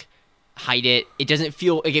to, like, hide it. It doesn't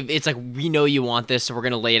feel... like it's like, we know you want this, so we're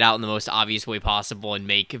going to lay it out in the most obvious way possible and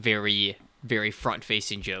make very, very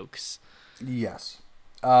front-facing jokes. Yes.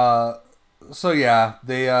 So, yeah,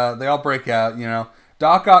 they all break out, you know.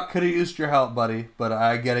 Doc Ock could have used your help, buddy, but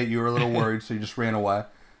I get it. You were a little worried, so you just ran away.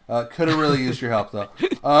 Could have really used your help, though.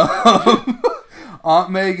 Aunt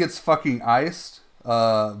May gets fucking iced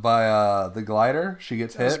by the glider. She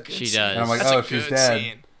gets hit. She does. And I'm like, she's dead.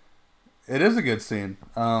 Scene. It is a good scene.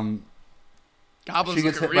 Goblin's she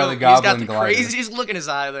gets hit real, by the goblin he's got the glider. craziest look in his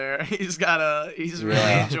eye there. He's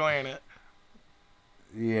really enjoying it.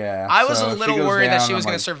 Yeah. I was a little worried that she was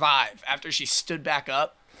going to survive after she stood back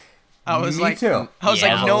up. I was Me too. I was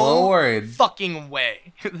like, no fucking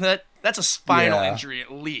way. That's a spinal injury at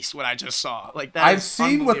least. What I just saw, like that. I've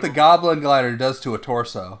seen what the goblin glider does to a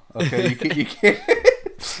torso. Okay,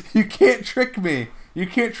 you can't trick me. You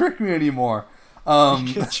can't trick me anymore. So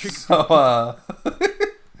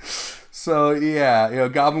yeah, you know,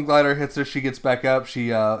 goblin glider hits her. She gets back up.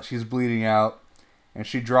 She's bleeding out, and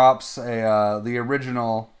she drops the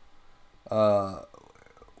original.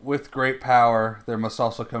 With great power, there must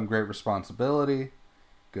also come great responsibility.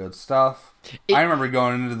 Good stuff. I remember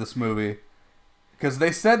going into this movie because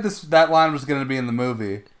they said that line was going to be in the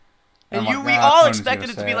movie, and we all expected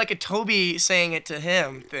it to be like a Toby saying it to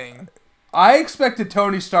him thing. I expected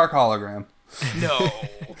Tony Stark hologram. No.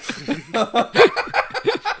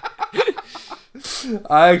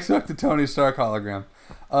 I expected Tony Stark hologram.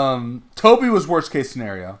 Toby was worst case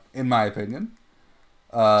scenario in my opinion.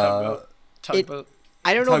 Tugboat.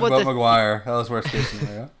 I don't know about the Maguire. That was worst case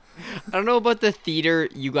scenario. I don't know about the theater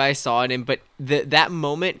you guys saw it in, but that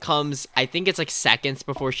moment comes, I think it's like seconds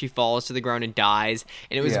before she falls to the ground and dies.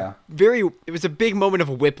 And it was it was a big moment of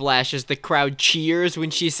whiplash as the crowd cheers when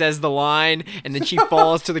she says the line and then she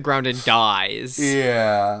falls to the ground and dies.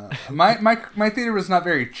 Yeah. My theater was not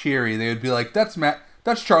very cheery. They would be like, that's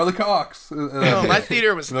Charlie Cox. No, my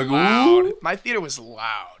theater was loud. Ooh. My theater was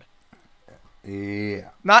loud. Yeah.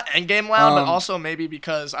 Not Endgame loud, but also maybe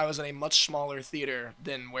because I was in a much smaller theater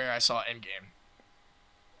than where I saw Endgame.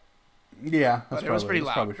 Yeah, but it was pretty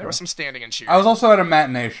loud. There was some standing and cheering. I was also at a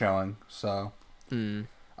matinee showing, so I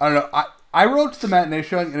don't know. I wrote to the matinee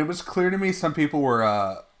showing, and it was clear to me some people were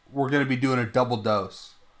going to be doing a double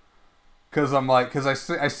dose. Because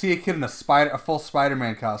I see a kid in a full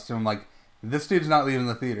Spider-Man costume. I'm like, this dude's not leaving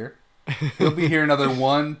the theater. He'll be here another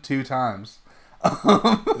 1-2 times.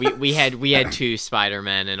 we had 2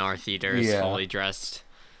 Spider-Men in our theaters fully dressed.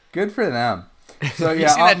 Good for them. So you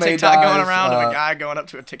see that TikTok going around of a guy going up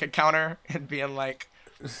to a ticket counter and being like,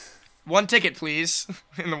 1 ticket, please.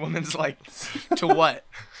 And the woman's like, to what?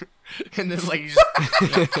 And then like he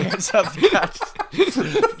just hands up the guy,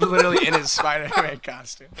 literally in his Spider-Man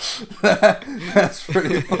costume. That's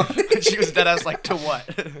pretty funny. And she was dead ass like, to what?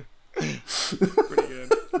 Pretty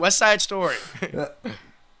good. West Side Story.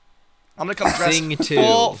 I'm gonna come dressed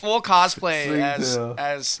full cosplay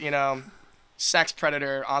as you know, sex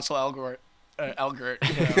predator Ansel Elgort.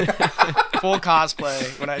 Full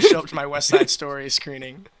cosplay when I show up to my West Side Story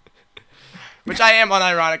screening, which I am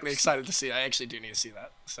unironically excited to see. I actually do need to see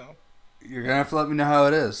that. So you're gonna have to let me know how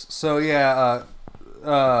it is. So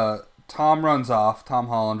Tom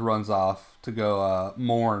Holland runs off to go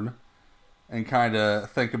mourn and kind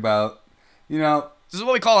of think about, you know. This is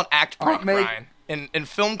what we call an act break, Brian. In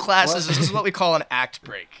film classes, this is what we call an act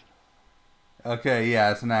break. Okay,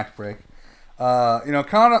 yeah, it's an act break. You know,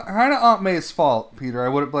 kind of Aunt May's fault, Peter. I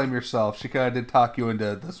wouldn't blame yourself. She kind of did talk you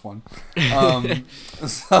into this one. Good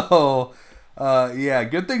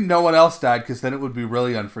thing no one else died, because then it would be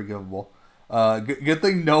really unforgivable. Good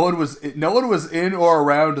thing no one was in or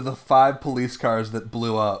around the 5 police cars that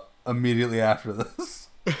blew up immediately after this.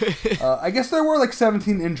 I guess there were like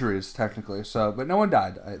 17 injuries technically, but no one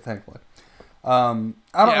died, thankfully. I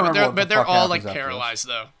don't remember. But they're all like paralyzed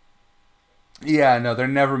though. Yeah, no, they're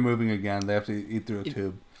never moving again. They have to eat through a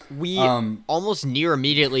tube. We almost near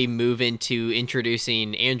immediately move into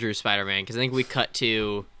introducing Andrew Spider-Man, because I think we cut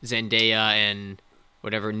to Zendaya and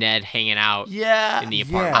whatever Ned hanging out in the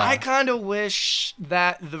apartment. I kind of wish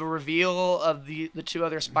that the reveal of the 2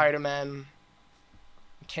 other Spider-Men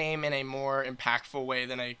came in a more impactful way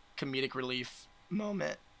than a comedic relief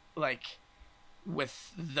moment, like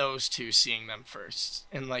with those 2 seeing them first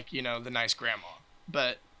and like, you know, the nice grandma.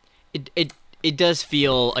 But it does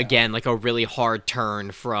feel again like a really hard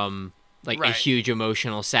turn from like a huge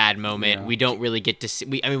emotional sad moment. We don't really get to see,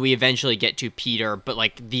 we eventually get to Peter, but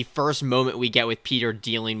like the first moment we get with Peter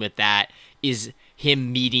dealing with that is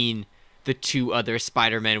him meeting the 2 other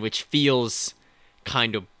Spider-Men, which feels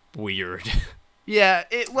kind of weird. Yeah,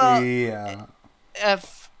 if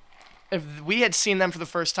we had seen them for the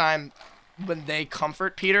first time when they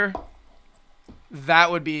comfort Peter,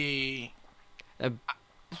 that would be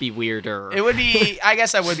weirder. It would be, I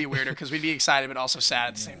guess that would be weirder, because we'd be excited but also sad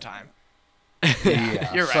at the same time.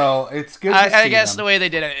 Yeah, you're right. So it's good I guess the way they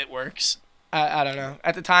did it works. I don't know.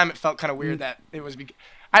 At the time, it felt kind of weird that it was...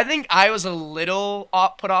 I think I was a little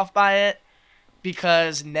put off by it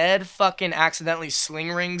because Ned fucking accidentally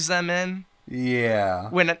sling rings them in. Yeah.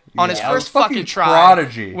 On his first fucking try.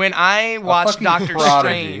 Prodigy. When I watched Doctor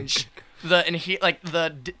Strange,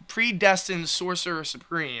 the predestined Sorcerer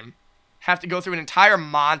Supreme have to go through an entire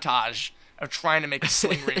montage of trying to make a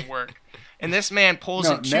sling ring work. And this man pulls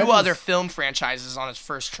in 2 other film franchises on his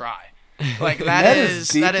first try. Like that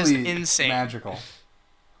is insane. Magical.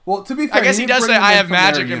 Well, to be fair, I guess he does say I have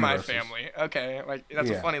magic in my family. Okay, like that's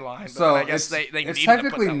a funny line. But so I guess they it's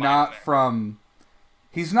technically to put that not from.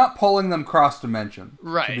 He's not pulling them cross dimension.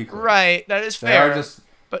 Right. Right. That is fair.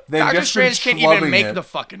 But Doctor Strange can't even make the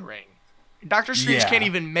fucking ring. Doctor Strange can't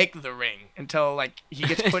even make the ring until like he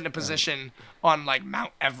gets put in a position on like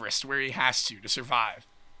Mount Everest where he has to survive.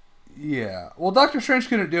 Yeah. Well, Doctor Strange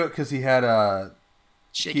couldn't do it because he had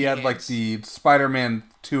like the Spider-Man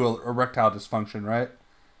 2 erectile dysfunction, right?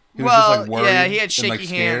 He was just like worried. He had shaky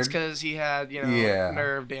hands because he had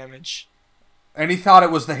nerve damage. And he thought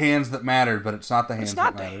it was the hands that mattered, but it's not the hands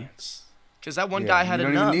that mattered. Because that one guy had a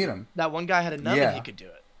nub. Even need him. That one guy had a nub and he could do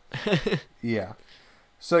it. Yeah.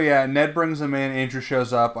 So Ned brings him in. Andrew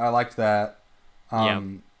shows up. I liked that. I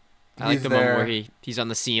like the moment where he's on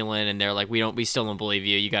the ceiling and they're like, we still don't believe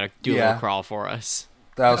you. You got to do a little crawl for us.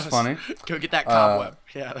 That was funny. Go get that cobweb.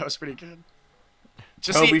 That was pretty good.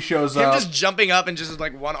 Toby shows up. Him just jumping up and just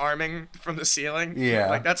like one arming from the ceiling. Yeah.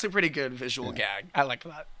 Like that's a pretty good visual gag. I like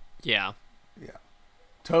that. Yeah. Yeah.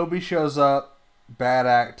 Toby shows up. Bad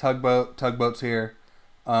act. Tugboat's here.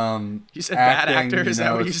 You said bad actor? Is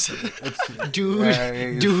that what you said?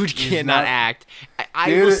 Dude cannot act.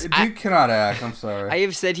 Dude cannot act. I'm sorry. I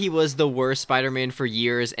have said he was the worst Spider-Man for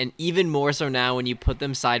years, and even more so now when you put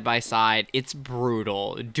them side by side. It's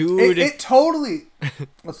brutal. Dude. It totally...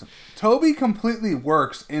 Listen, Toby completely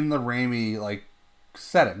works in the Raimi,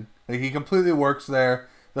 setting. He completely works there.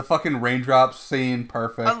 The fucking raindrops scene,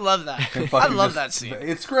 perfect. I love that. I love that scene.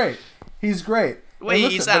 It's great. He's great. Wait,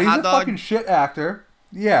 he's that hot dog? He's a fucking shit actor.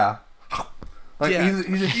 Yeah.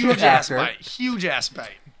 He's a huge shit actor. Huge ass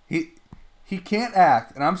bite. he can't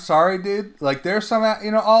act, and I'm sorry, dude. Like, there's some,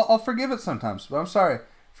 I'll forgive it sometimes, but I'm sorry.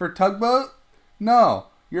 For Tugboat, no.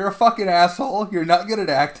 You're a fucking asshole. You're not good at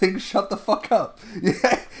acting. Shut the fuck up.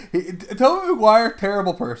 Yeah, Tobey Maguire,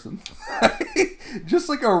 terrible person. Just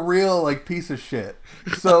like a real like piece of shit.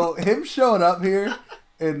 So him showing up here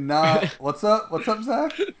and not what's up,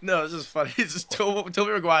 Zach? No, it's just funny. It's just Tobey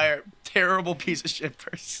Maguire, terrible piece of shit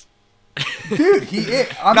person. Dude, he is.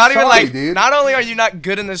 I'm not sorry, even like. Dude. Not only are you not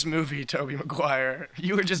good in this movie, Tobey Maguire,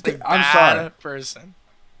 you were just a bad person.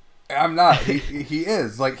 I'm not. He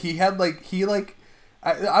is like he had like he like.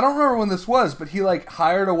 I don't remember when this was, but he like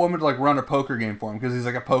hired a woman to like run a poker game for him because he's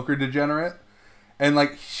like a poker degenerate, and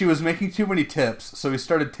like she was making too many tips, so he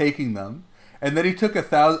started taking them, and then he took a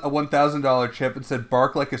 $1,000 chip and said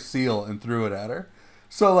 "bark like a seal" and threw it at her.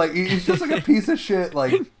 So like he's just like a piece of shit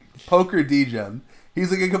like poker degen. He's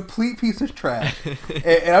like a complete piece of trash.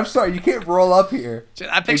 And I'm sorry, you can't roll up here.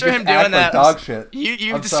 I picture him doing that. Like dog shit.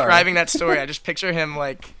 You describing that story. I just picture him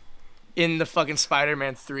like. In the fucking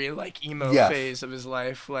Spider-Man 3 like emo phase of his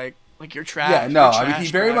life, like you're trash. Yeah, no, trash, I mean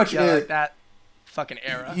he very much is like that fucking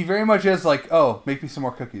era. He very much is like, oh, make me some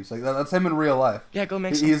more cookies. Like that's him in real life. Yeah, go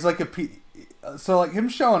make some. He's like so like him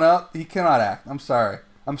showing up, he cannot act. I'm sorry,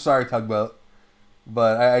 Tugboat,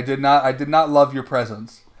 but I did not love your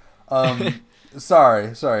presence.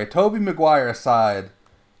 Sorry. Tobey Maguire aside,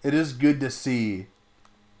 it is good to see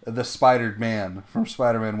the Spider-Man from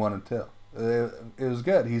Spider-Man 1 and 2. It was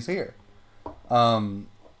good. He's here.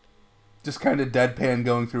 Just kind of deadpan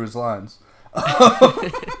going through his lines. Yeah,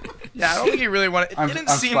 I don't think he really wanted. It didn't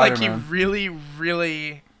seem Spider-Man. like he really,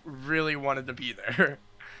 really, really wanted to be there.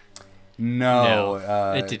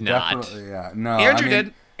 No, it did not. Yeah, no. Andrew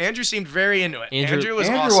did. Andrew seemed very into it. Andrew was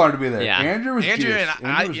Andrew awesome. wanted to be there. Yeah. Andrew was Andrew juiced. and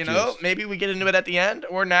I, Andrew was juiced. maybe we get into it at the end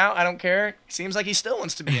or now. I don't care. Seems like he still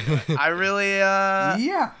wants to be into it. I really,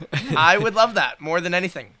 yeah. I would love that more than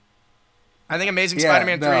anything. I think Amazing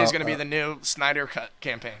Spider-Man 3 is going to be the new Snyder Cut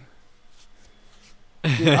campaign.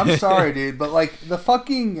 Dude, I'm sorry, dude, but like the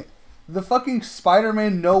fucking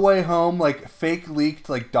Spider-Man No Way Home like fake leaked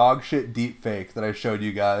like dog shit deep fake that I showed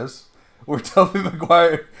you guys, where Tobey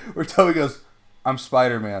goes, "I'm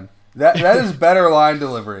Spider-Man." That is better line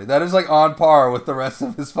delivery. That is like on par with the rest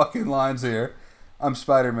of his fucking lines here. I'm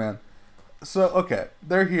Spider-Man. So okay,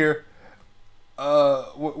 they're here.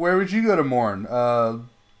 Where would you go to mourn?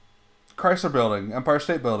 Chrysler Building, Empire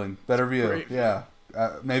State Building, better view. Great. Yeah.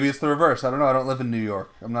 Maybe it's the reverse. I don't know. I don't live in New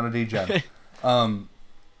York. I'm not a degen.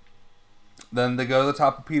 Then they go to the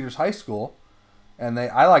top of Peter's high school, and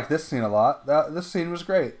I like this scene a lot. This scene was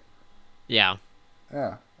great. Yeah.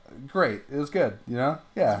 Yeah. Great. It was good, you know?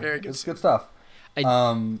 Yeah. It's good stuff.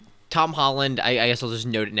 Tom Holland, I guess I'll just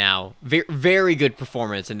note it now. Very, very good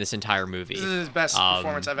performance in this entire movie. This is his best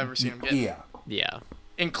performance I've ever seen him get. Yeah. Yeah.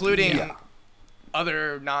 Including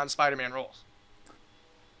other non-Spider-Man roles.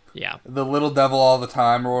 Yeah. The little devil all the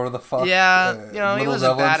time, or whatever the fuck. Yeah, he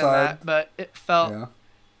wasn't bad in that, but it felt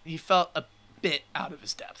he felt a bit out of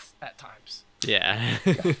his depth at times. Yeah.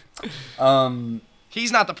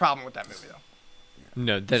 He's not the problem with that movie though.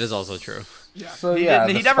 No, that is also true. Yeah. So he yeah,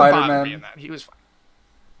 he never bothered me in that. He was fine.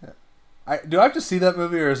 Do I have to see that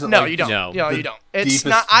movie, or is it? No, like you don't. No, you don't. It's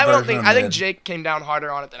not. I don't think. I think Jake came down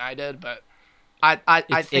harder on it than I did, but I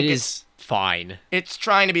think it's fine. It's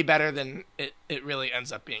trying to be better than it really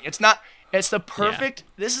ends up being. It's not. It's the perfect.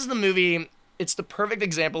 Yeah. This is the movie. It's the perfect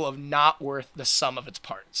example of not worth the sum of its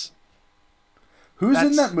parts. Who's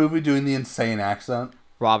in that movie doing the insane accent?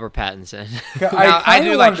 Robert Pattinson. I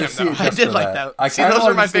do like him. I did like that. See, those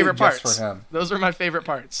are my favorite parts. Those are my favorite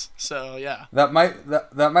parts. So yeah. That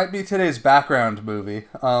might be today's background movie.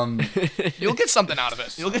 You'll get something out of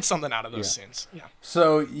it. You'll get something out of those scenes. Yeah.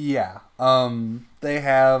 So yeah, they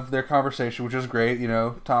have their conversation, which is great. You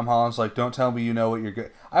know, Tom Holland's like, "Don't tell me you know what you're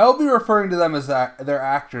good." I will be referring to them as they're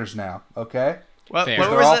actors now. Okay. What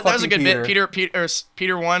was it? That was a good bit. Peter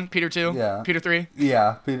 1, Peter 2, Peter 3.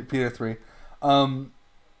 Yeah, Peter 3.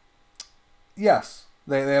 Yes,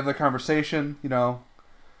 they have the conversation. You know,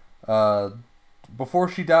 before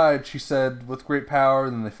she died, she said, "With great power."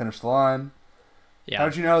 And then they finished the line. Yeah.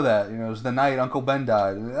 How'd you know that? You know, it was the night Uncle Ben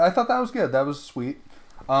died. I thought that was good. That was sweet.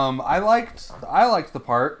 I liked the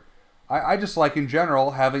part. I just like in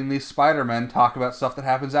general having these Spider-Men talk about stuff that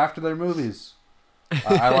happens after their movies.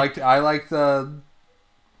 I liked the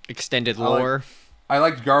extended lore. I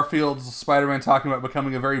liked Garfield's Spider-Man talking about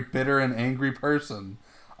becoming a very bitter and angry person.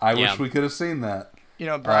 I wish we could have seen that. You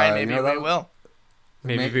know, Brian, maybe we will.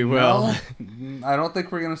 Maybe we will. I don't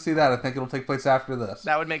think we're going to see that. I think it'll take place after this.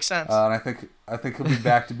 That would make sense. And I think he'll be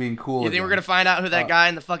back to being cool. You think we're going to find out who that guy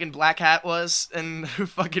in the fucking black hat was and who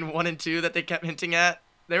fucking 1 and 2 that they kept hinting at?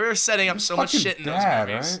 They were setting up so much shit in those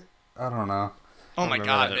movies. Right? I don't know. Oh my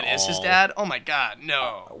god, it is his dad? Oh my god,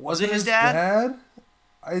 no. Was it his dad?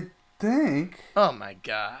 I think. Oh my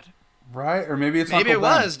god. Right? Or maybe it's Maybe Uncle it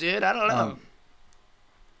Ben. was, dude. I don't know.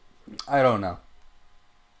 I don't know.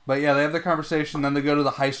 But yeah, they have the conversation, then they go to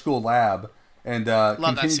the high school lab and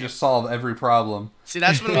continue to solve every problem. See,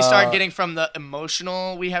 that's when we start getting from the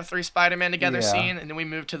emotional "we have 3 Spider-Man together" scene, and then we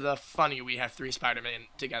move to the funny "we have 3 Spider-Man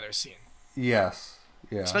together" scene. Yes.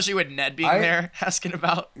 Yeah. Especially with Ned being there, asking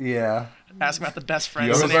about the best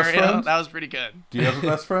friend scenario. That was pretty good. Do you have a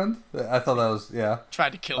best friend? I thought that was,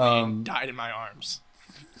 Tried to kill me and died in my arms.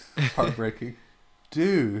 Heartbreaking.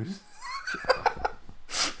 Dude.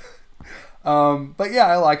 But yeah,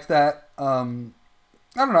 I liked that. I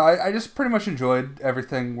don't know. I just pretty much enjoyed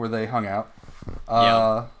everything where they hung out.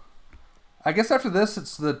 I guess after this,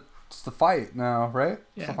 it's the fight now, right?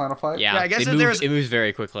 Yeah. It's the final fight. Yeah, I guess it moves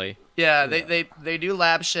very quickly. Yeah, they do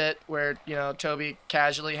lab shit where Toby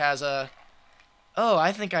casually has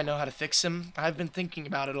I think I know how to fix him. I've been thinking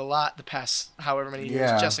about it a lot the past however many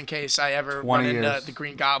years, just in case I ever run into the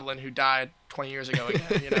Green Goblin who died 20 years ago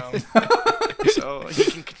again. So he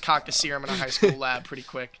can concoct a serum in a high school lab pretty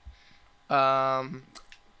quick.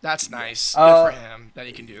 That's nice. Good for him that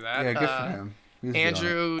he can do that. Yeah, good for him.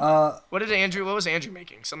 Andrew, what was Andrew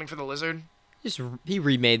making? Something for the lizard? He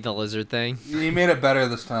remade the lizard thing. He made it better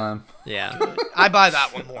this time. Yeah. I buy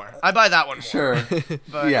that one more. Sure.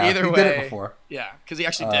 But yeah, either way, he did it before. Yeah, because he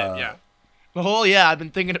actually did. Yeah. The whole I've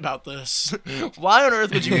been thinking about this. Why on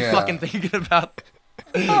earth would you be fucking thinking about?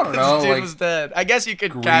 I don't know. This dude was dead. I guess you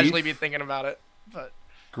could casually be thinking about it, but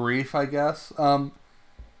grief, I guess.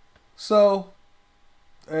 So.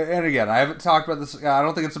 And again, I haven't talked about this. I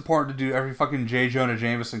don't think it's important to do every fucking J. Jonah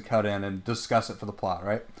Jameson cut in and discuss it for the plot,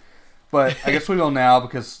 right? But I guess we will now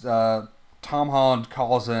because Tom Holland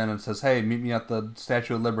calls in and says, "Hey, meet me at the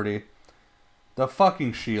Statue of Liberty." The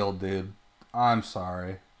fucking shield, dude. I'm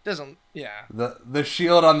sorry. The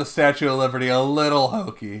shield on the Statue of Liberty, a little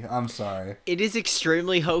hokey. I'm sorry. It is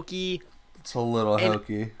extremely hokey. It's a little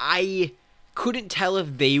hokey. I couldn't tell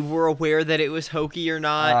if they were aware that it was hokey or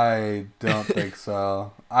not. I don't think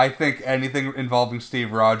so. I think anything involving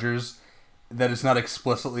Steve Rogers that is not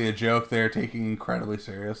explicitly a joke, they are taking incredibly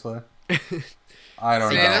seriously. I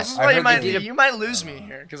don't know. This is why you might lose me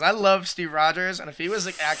here because I love Steve Rogers, and if he was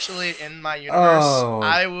actually in my universe,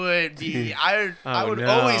 I would be. I would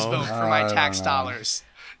always vote for my tax dollars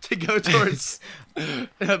to go towards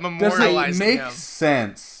memorializing him. Does it make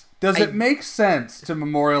sense? Does it make sense to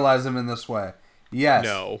memorialize him in this way? Yes.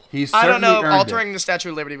 No. I don't know. Altering the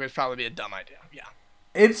Statue of Liberty would probably be a dumb idea. Yeah.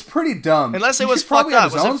 It's pretty dumb. Unless it was fucked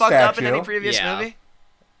up. Was it fucked up in any previous movie?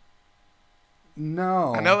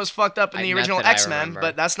 No. I know it was fucked up in the original X-Men,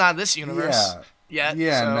 but that's not this universe. Yeah,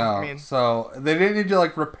 no. So they didn't need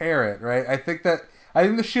to repair it, right? I think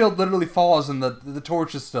the shield literally falls and the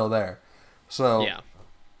torch is still there. So yeah.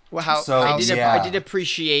 Well, I did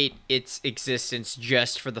appreciate its existence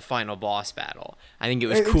just for the final boss battle. I think it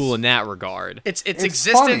was cool in that regard. Its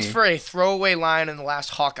existence for a throwaway line in the last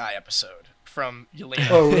Hawkeye episode from Yelena.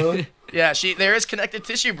 Oh, really? Yeah, there is connective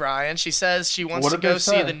tissue, Brian. She says she wants to go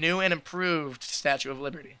see the new and improved Statue of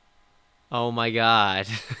Liberty. Oh my god.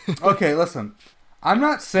 Okay, listen. I'm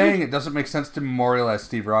not saying it doesn't make sense to memorialize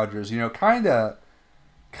Steve Rogers. Kind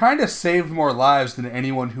of saved more lives than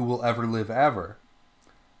anyone who will ever live ever.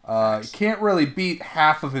 Can't really beat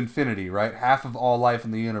half of infinity, right? Half of all life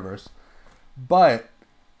in the universe. But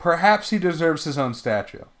perhaps he deserves his own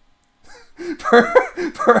statue.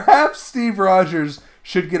 Perhaps Steve Rogers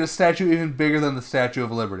should get a statue even bigger than the Statue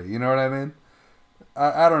of Liberty. You know what I mean?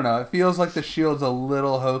 I don't know. It feels like the shield's a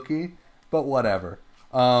little hokey, but whatever.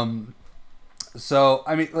 So,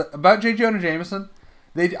 I mean, about J. Jonah Jameson,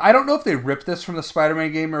 I don't know if they ripped this from the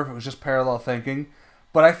Spider-Man game or if it was just parallel thinking.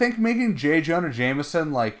 But I think making J. Jonah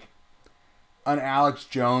Jameson like an Alex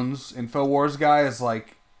Jones InfoWars guy is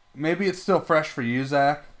maybe it's still fresh for you,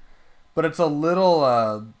 Zach, but it's a little,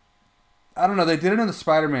 I don't know, they did it in the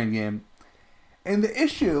Spider-Man game. And the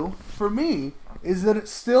issue, for me, is that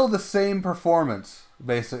it's still the same performance,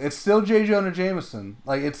 basically. It's still J. Jonah Jameson.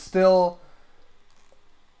 It's still...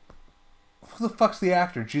 Who the fuck's the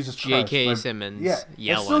actor? Jesus Christ. J.K. Simmons. Yeah,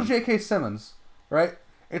 it's still J.K. Simmons, right?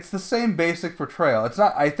 It's the same basic portrayal. It's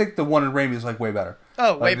not. I think the one in Raimi is way better.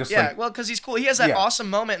 Oh, well, because he's cool. He has that awesome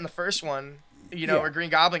moment in the first one, where Green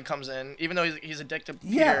Goblin comes in, even though he's addicted to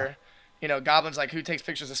Peter. Goblin's who takes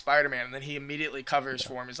pictures of Spider-Man, and then he immediately covers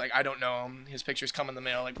for him. He's I don't know him. His pictures come in the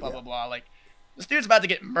mail, blah blah blah. This dude's about to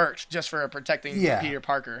get murked just for protecting Peter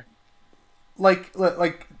Parker. like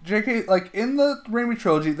JK, like in the Raimi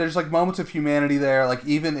trilogy, there's like moments of humanity there, like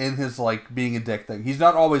even in his like being a dick thing. He's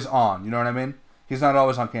not always on, you know what I mean? He's not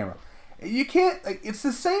always on camera. You can't, like, it's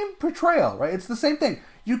the same portrayal, right? It's the same thing.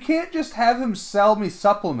 You can't just have him sell me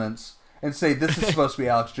supplements and say this is supposed to be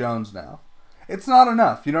Alex Jones now. It's not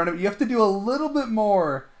enough, you know what I mean? You have to do a little bit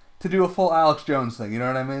more to do a full Alex Jones thing, you know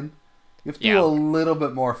what I mean? You have to do a little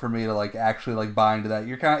bit more for me to like actually like buy into that.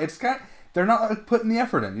 They're not like putting the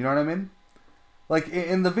effort in, you know what I mean? Like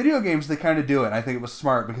in the video games, they kind of do it. And I think it was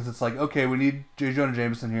smart because it's like, okay, we need J. Jonah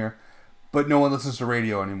Jameson here, but no one listens to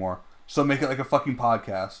radio anymore, so make it like a fucking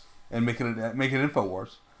podcast and make it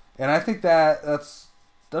InfoWars. And I think that's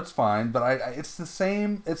fine, but it's the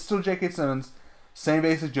same. It's still J.K. Simmons, same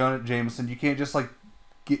basic Jonah Jameson. You can't just like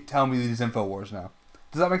tell me these InfoWars now.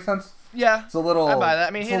 Does that make sense? Yeah, it's a little. I buy that.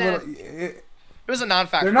 I mean, it was a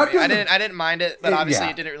non-factor. I didn't mind it, but obviously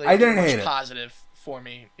it didn't really do much positive for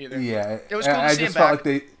me either. Yeah, it was cool to see him back.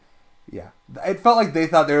 It felt like they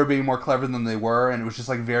thought they were being more clever than they were, and it was just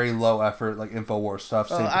like very low effort, like InfoWars stuff.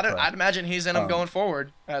 Well, I'd imagine he's in them going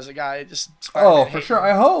forward as a guy just. For sure.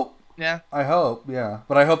 I hope. Yeah. I hope. Yeah,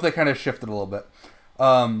 but I hope they kind of shifted a little bit.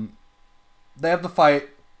 They have the fight.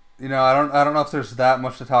 You know, I don't know if there's that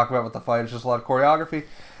much to talk about with the fight. It's just a lot of choreography.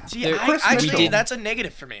 See, actually, that's a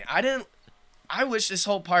negative for me. I wish this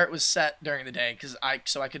whole part was set during the day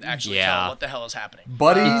so I could actually tell what the hell is happening.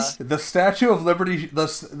 Buddies, the Statue of Liberty.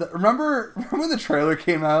 Remember when the trailer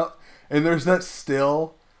came out and there's that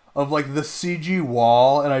still of like the CG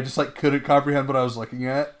wall, and I just like couldn't comprehend what I was looking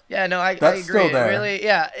at. Yeah, no, I That's agree. still there. Really,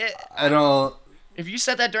 yeah. I don't. If you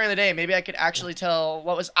said that during the day, maybe I could actually tell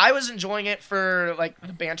I was enjoying it for like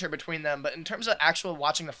the banter between them, but in terms of actual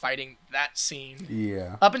watching the fighting, that scene,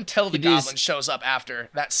 up until the goblin shows up after,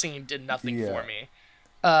 that scene did nothing for me.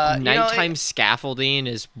 Nighttime scaffolding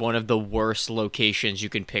is one of the worst locations you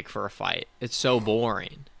can pick for a fight. It's so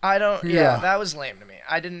boring. That was lame to me.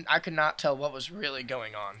 I could not tell what was really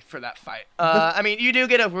going on for that fight. I mean, you do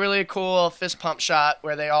get a really cool fist pump shot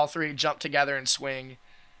where they all three jump together and swing.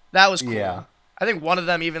 That was cool. Yeah. I think one of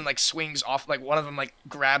them even like swings off, like one of them like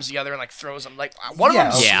grabs the other and like throws them. Like one of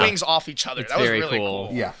them swings off each other. That was really cool.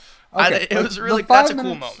 Yeah, it was really that's a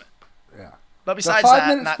cool moment. Yeah, but besides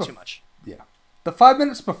that, not too much. Yeah, the 5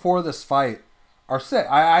 minutes before this fight are sick.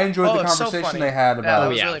 I enjoyed the conversation they had about. That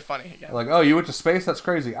was really funny. Yeah. Like, oh, you went to space? That's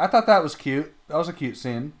crazy. I thought that was cute. That was a cute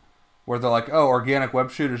scene. Where they're like, oh, organic web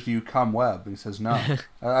shooters, do you come web? And he says, no.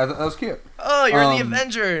 That was cute. Oh, you're in the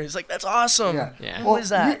Avengers. Like, that's awesome. Yeah. What is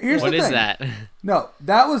that? What is that? No,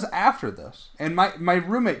 that was after this. And my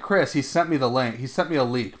roommate, Chris, he sent me the link. He sent me a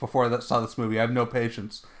leak before I saw this movie. I have no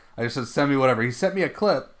patience. I just said, send me whatever. He sent me a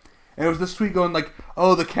clip. And it was this tweet going like,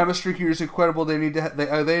 oh, the chemistry here is incredible. They need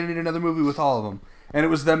they need another movie with all of them. And it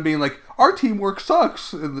was them being like, our teamwork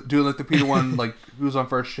sucks. And doing like the Peter one, like, who's on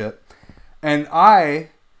first shit. And I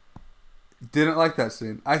didn't like that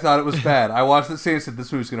scene. I thought it was bad. I watched the scene and said,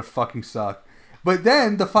 this movie's going to fucking suck. But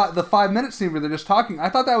then the 5 minute scene where they're just talking, I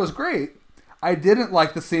thought that was great. I didn't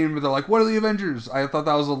like the scene where they're like, what are the Avengers? I thought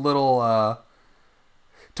that was a little,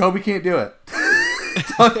 Toby can't do it.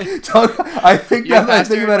 I think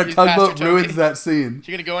about a tugboat ruins that scene.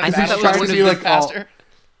 You're going to go in faster? Trying to be like faster?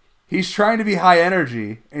 He's trying to be high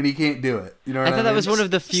energy, and he can't do it. You know what I mean? I thought that was one of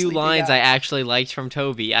the few lines I actually liked from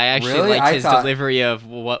Toby. I actually liked his delivery of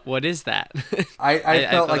what is that? I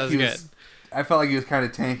felt like he was. I felt like he was kind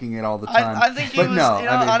of tanking it all the time. I think he was.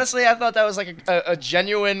 Honestly, I thought that was like a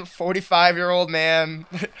genuine 45-year-old man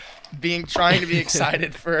trying to be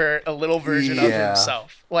excited for a little version of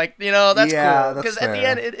himself. Like, that's cool because at the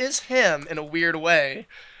end it is him in a weird way.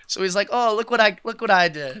 So he's like, "Oh, look what I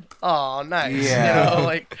did. Oh, nice." Yeah.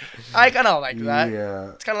 Like I kind of like that.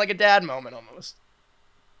 Yeah. It's kind of like a dad moment almost.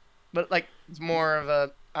 But like it's more of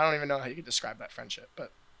a I don't even know how you could describe that friendship,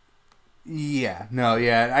 but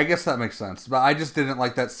I guess that makes sense. But I just didn't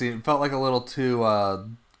like that scene. It felt like a little too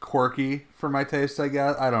quirky for my taste, I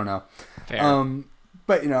guess. I don't know. Fair.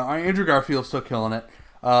 But Andrew Garfield's still killing it.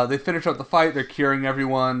 They finish up the fight. They're curing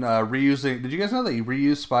everyone. Reusing. Did you guys know that he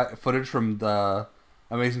reused footage from the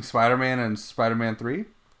Amazing Spider-Man and Spider-Man 3?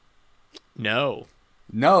 No.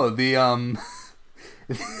 The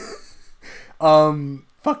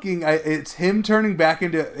it's him turning back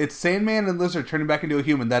into it's Sandman and Lizard turning back into a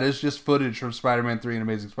human. That is just footage from Spider-Man 3 and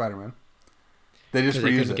Amazing Spider-Man. They just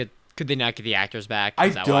reuse it. Could they not get the actors back? I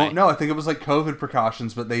don't know. I think it was like COVID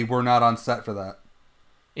precautions, but they were not on set for that.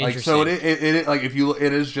 Like so, it like if you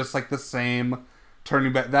it is just like the same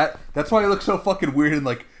turning back. That's why it looks so fucking weird and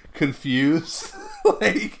like confused.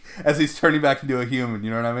 Like as he's turning back into a human,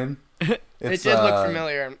 you know what I mean? It did look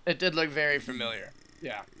familiar. It did look very familiar.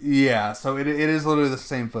 Yeah. Yeah. So it is literally the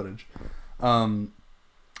same footage. And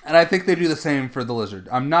I think they do the same for the Lizard.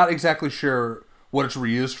 I'm not exactly sure what it's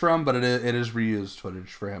reused from, but it is reused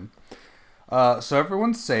footage for him. So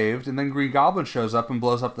everyone's saved, and then Green Goblin shows up and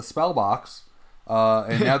blows up the spell box.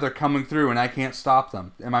 And now they're coming through, and I can't stop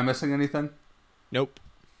them. Am I missing anything? Nope.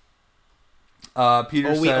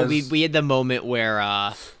 Peter says... we had the moment where,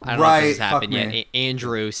 I don't know if this has happened yet,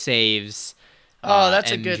 Andrew saves...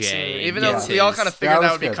 that's MJ. a good scene. Even though we all kind of figured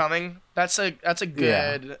that would be coming, that's a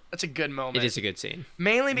good moment. It is a good scene.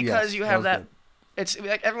 Mainly because you have that. It's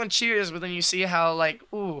like everyone cheers, but then you see how like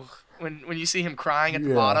when you see him crying at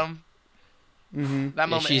the bottom. Mm-hmm. That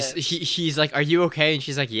moment. He's like, "Are you okay?" And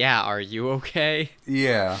she's like, "Yeah, are you okay?"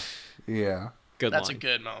 Yeah. Good. That's line. a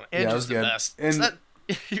good moment. Andrew's the best. And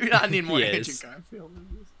you not need more Andrew Garfield.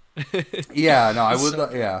 Yeah, no, I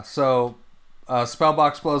would. Yeah, so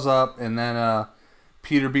Spellbox blows up, and then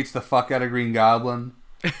Peter beats the fuck out of Green Goblin.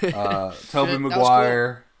 Tobey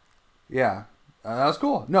Maguire. Cool. Yeah, that was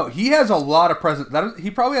cool. No, he has a lot of presence.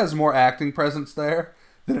 He probably has more acting presence there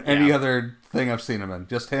than any other thing I've seen him in.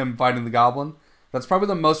 Just him fighting the Goblin. That's probably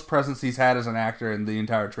the most presence he's had as an actor in the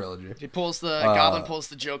entire trilogy. He pulls the Goblin pulls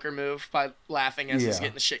the Joker move by laughing as he's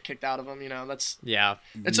getting the shit kicked out of him. You know, that's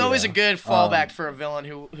It's always a good fallback for a villain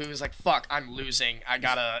who's like, "Fuck, I'm losing. I'm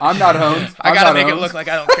not owned. I gotta make it look like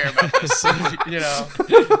I don't care about this." You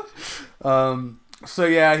know. So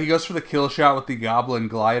yeah, he goes for the kill shot with the Goblin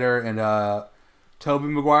glider, and Tobey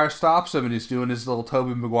Maguire stops him, and he's doing his little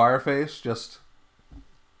Tobey Maguire face, just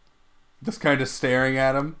kind of staring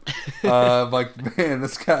at him, like, man,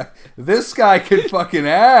 this guy can fucking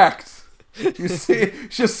act. You see,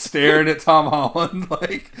 he's just staring at Tom Holland,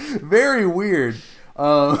 like, very weird.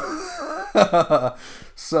 So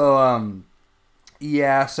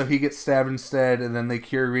he gets stabbed instead, and then they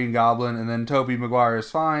cure Green Goblin, and then Tobey Maguire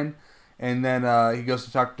is fine, and then he goes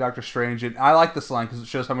to talk to Doctor Strange, and I like this line because it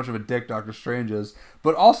shows how much of a dick Doctor Strange is,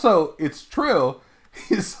 but also it's true.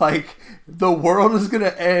 He's like, the world is going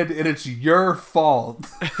to end and it's your fault.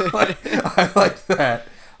 I like that.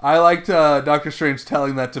 I liked Doctor Strange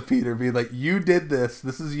telling that to Peter, being like, you did this.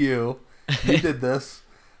 This is you. You did this.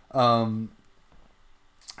 And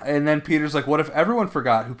then Peter's like, what if everyone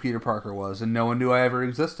forgot who Peter Parker was and no one knew I ever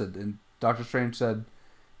existed? And Doctor Strange said,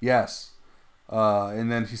 yes. And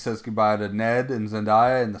then he says goodbye to Ned and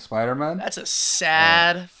Zendaya and the Spider-Man. That's a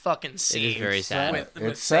sad fucking scene. It is very sad.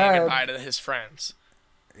 With saying goodbye to his friends.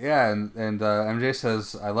 Yeah, and MJ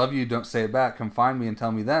says, I love you, don't say it back, come find me and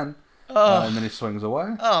tell me then. And then he swings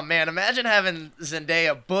away. Oh, man, imagine having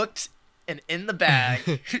Zendaya booked and in the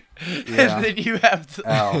bag, and then you have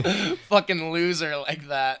to fucking lose her like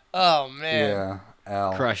that. Oh, man. Yeah,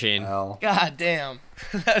 L. Crushing. L. God damn.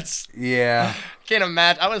 That's... Yeah. Can't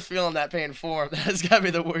imagine. I was feeling that pain for him. That's got to be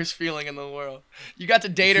the worst feeling in the world. You got to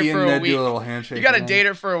date her for a week. Do a little handshake. You got to date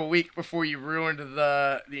her for a week before you ruined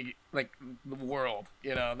the world.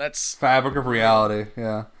 You know, that's... Fabric of reality,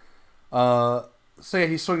 yeah. So yeah,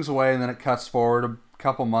 he swings away, and then it cuts forward a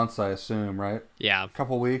couple months, I assume, right? Yeah. A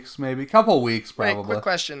couple weeks, maybe. Couple weeks, probably. Wait, quick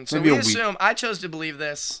question. So maybe we assume... I chose to believe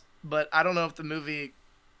this, but I don't know if the movie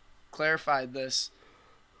clarified this.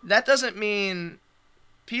 That doesn't mean...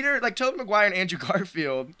 Peter, like Tobey Maguire and Andrew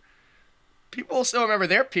Garfield, people still remember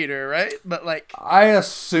their Peter, right? But like, I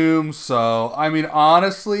assume so. I mean,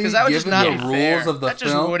 honestly, given the rules of the film, that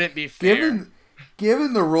film, just wouldn't be fair.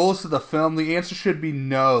 Given the rules of the film, the answer should be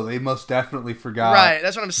no. They most definitely forgot. Right,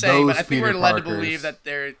 that's what I'm saying. But I think we're led to believe that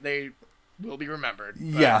they will be remembered.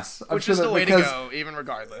 Yes, which is the way to go, even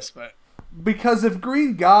regardless. But because if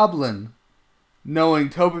Green Goblin, knowing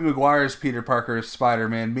Tobey Maguire's Peter Parker is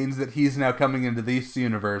Spider-Man, means that he's now coming into this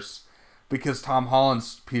universe because Tom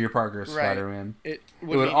Holland's Peter Parker is Spider-Man. It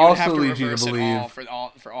would also lead you to believe for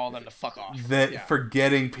all of them to fuck off. That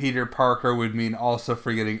forgetting Peter Parker would mean also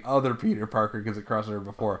forgetting other Peter Parker because it crossed over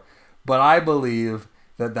before. But I believe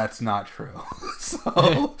that that's not true.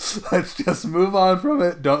 So let's just move on from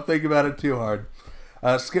it. Don't think about it too hard.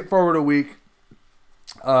 Skip forward a week.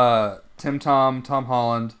 Tom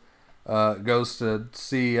Holland goes to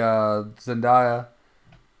see Zendaya,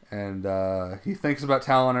 and he thinks about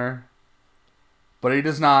telling her, but he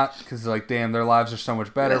does not, because like, damn, their lives are so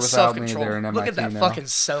much better without me. They're in MIT. Look at that fucking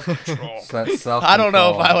self-control. I don't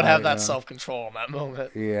know if I would have that self-control in that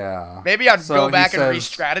moment. Yeah. Maybe I'd go back and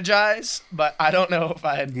re-strategize, but I don't know if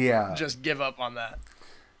I'd just give up on that.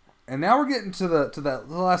 And now we're getting to the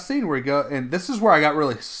last scene where we go, and this is where I got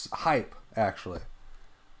really hype, actually.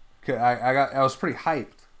 I was pretty hyped.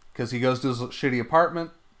 Because he goes to his shitty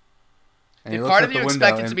apartment. And did part of you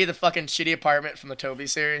expect it to be the fucking shitty apartment from the Tobey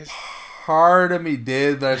series? part of me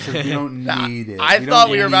did, but I said we don't need it. I thought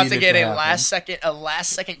we were about to get a last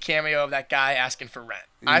second cameo of that guy asking for rent.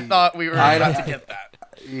 I thought we were about to get that.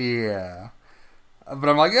 Yeah. But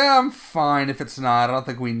I'm like, yeah, I'm fine if it's not. I don't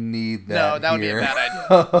think we need that. No, that would be a bad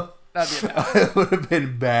idea. That'd be a bad idea. It would have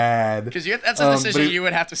been bad. Because that's a decision you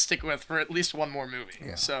would have to stick with for at least one more movie.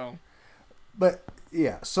 Yeah. So. But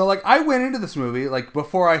yeah, so like I went into this movie like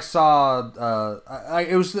before I saw.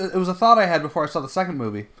 It was a thought I had before I saw the second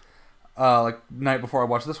movie. Like night before I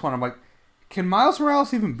watched this one, I'm like, can Miles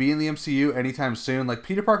Morales even be in the MCU anytime soon? Like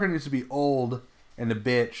Peter Parker needs to be old and a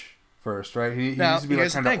bitch first, right? He needs to be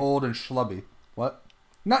like kind of old and schlubby. What?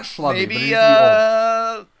 Not schlubby, maybe, but he needs to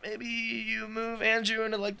be old. Maybe you move Andrew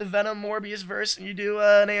into like the Venom Morbius verse and you do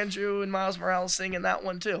an Andrew and Miles Morales thing in that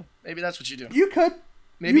one too. Maybe that's what you do. You could.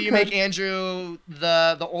 Maybe you make Andrew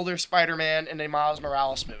the older Spider-Man in a Miles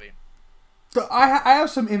Morales movie. So I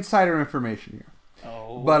have some insider information here.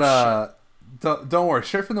 Oh, but don't worry,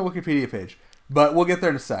 straight from the Wikipedia page. But we'll get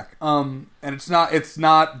there in a sec. And it's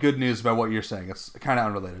not good news about what you're saying. It's kind of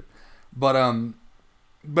unrelated. But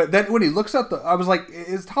then when he looks at I was like,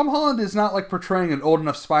 Tom Holland is not like portraying an old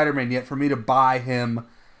enough Spider-Man yet for me to buy him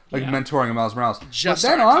like mentoring Miles Morales. Just but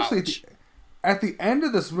then honestly, at the end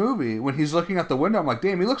of this movie, when he's looking out the window, I'm like,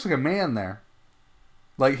 damn, he looks like a man there.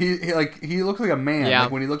 Like he looks like a man. Yeah.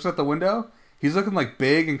 Like when he looks out the window, he's looking like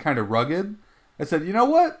big and kind of rugged. I said, you know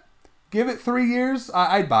what? Give it 3 years,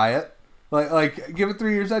 I'd buy it. Like give it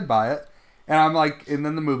 3 years, I'd buy it. And I'm like, and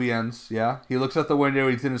then the movie ends. Yeah, he looks out the window.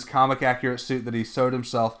 He's in his comic accurate suit that he sewed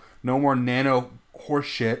himself. No more nano horse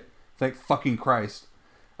shit. Thank fucking Christ.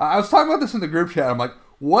 I was talking about this in the group chat. I'm like,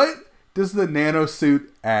 what does the nano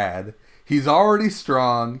suit add? He's already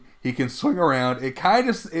strong. He can swing around.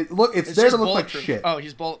 It's there to look like shit. Oh,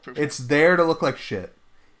 he's bulletproof. It's there to look like shit.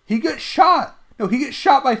 He gets shot. No, he gets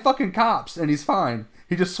shot by fucking cops, and he's fine.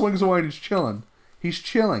 He just swings away and he's chilling. He's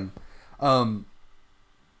chilling.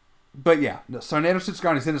 But yeah, so Nanosuit's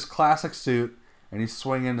gone. He's in his classic suit, and he's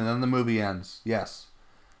swinging, and then the movie ends. Yes.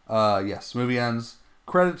 Movie ends.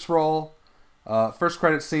 Credits roll. First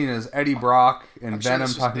credit scene is Eddie Brock and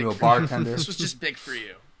Venom talking to a bartender. This was just big for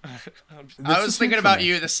you. I was thinking about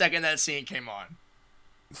you the second that scene came on.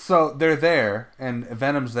 So they're there, and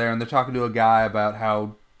Venom's there, and they're talking to a guy about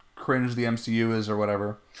how cringe the MCU is or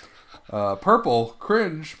whatever. Purple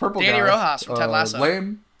Danny guy. Rojas from Ted Lasso.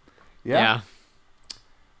 Lame. Yeah.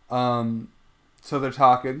 So they're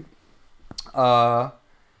talking. And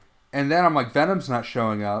then I'm like, Venom's not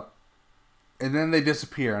showing up. And then they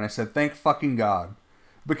disappear, and I said, thank fucking God.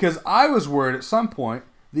 Because I was worried at some point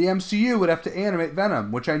the MCU would have to animate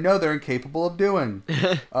Venom, which I know they're incapable of doing.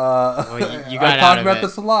 I've talked about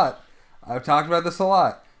this a lot.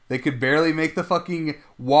 They could barely make the fucking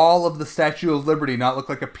wall of the Statue of Liberty not look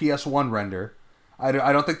like a PS1 render. I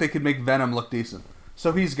don't think they could make Venom look decent.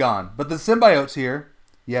 So he's gone. But the symbiote's here.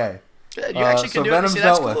 Yay. Good. You actually can do it. See,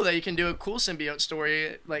 that's cool that you can do a cool symbiote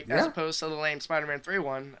story, as opposed to the lame Spider-Man 3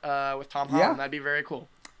 one with Tom Holland. Yeah. That'd be very cool.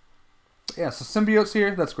 Yeah, so symbiote's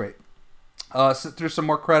here. That's great. Sit through some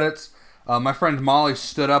more credits. My friend Molly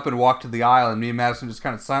stood up and walked to the aisle, and me and Madison just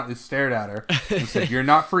kind of silently stared at her and said, "You're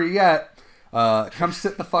not free yet. Come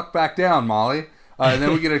sit the fuck back down, Molly." And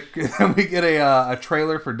then we get a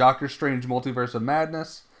trailer for Doctor Strange: Multiverse of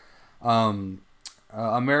Madness.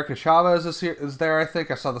 America Chavez is there. I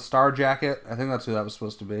think I saw the Star Jacket. I think that's who that was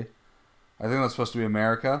supposed to be. I think that's supposed to be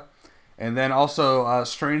America. And then also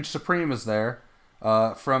Strange Supreme is there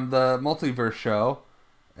from the Multiverse show.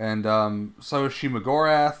 And so is Shima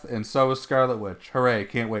Gorath, and so is Scarlet Witch. Hooray,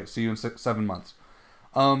 can't wait. See you in 7 months.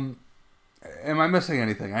 Am I missing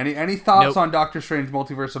anything? Any thoughts on Doctor Strange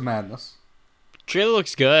Multiverse of Madness? Trailer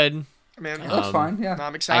looks good. Man, it looks fine, yeah.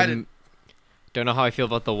 I'm excited. Don't know how I feel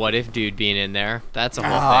about the What If dude being in there. That's a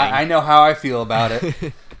whole thing. I know how I feel about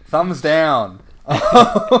it. Thumbs down.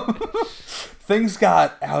 Things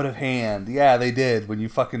got out of hand. Yeah, they did when you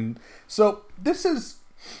fucking... So, this is...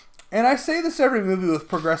 And I say this every movie with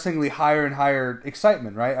progressively higher and higher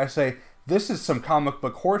excitement, right? I say, this is some comic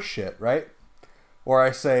book horse shit, right? Or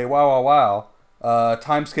I say, wow.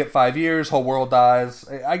 Time skip 5 years, whole world dies.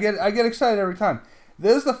 I get excited every time.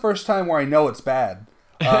 This is the first time where I know it's bad.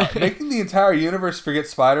 Making the entire universe forget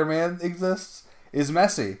Spider-Man exists is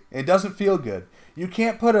messy. It doesn't feel good. You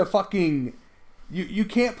can't put a fucking... You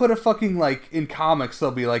can't put a fucking, like, in comics,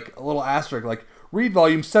 there'll be, like, a little asterisk, like, read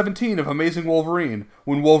volume 17 of Amazing Wolverine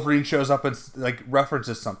when Wolverine shows up and, like,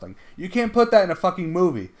 references something. You can't put that in a fucking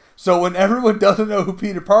movie. So when everyone doesn't know who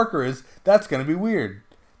Peter Parker is, that's going to be weird.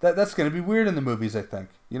 That's going to be weird in the movies, I think.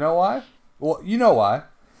 You know why? Well, you know why.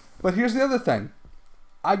 But here's the other thing.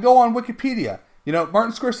 I go on Wikipedia. You know,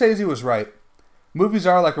 Martin Scorsese was right. movies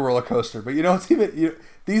are like a roller coaster, but you know what's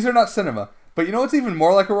these are not cinema. But you know what's even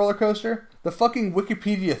more like a roller coaster? The fucking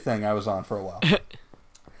Wikipedia thing I was on for a while.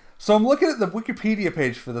 So I'm looking at the Wikipedia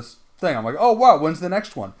page for this thing. I'm like, oh wow, when's the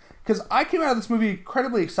next one? Because I came out of this movie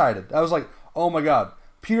incredibly excited. I was like, oh my god,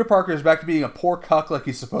 Peter Parker is back to being a poor cuck like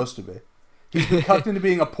he's supposed to be. He's been cucked into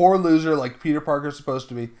being a poor loser like Peter Parker's supposed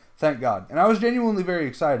to be. Thank God. And I was genuinely very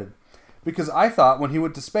excited. Because I thought when he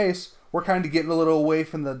went to space, we're kind of getting a little away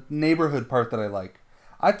from the neighborhood part that I like.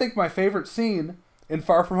 I think my favorite scene in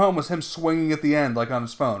Far From Home was him swinging at the end, like on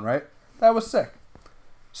his phone, right? That was sick.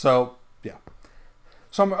 So, yeah.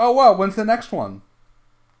 So I'm like, oh wow, when's the next one?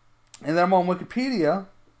 And then I'm on Wikipedia,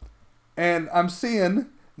 and I'm seeing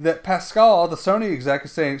that Pascal, the Sony exec,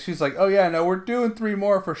 is saying, she's like, oh yeah, no, we're doing 3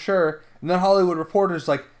 more for sure. And then Hollywood Reporter's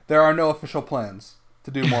like, there are no official plans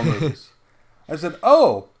to do more movies. I said,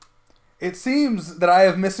 oh, it seems that I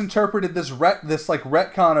have misinterpreted this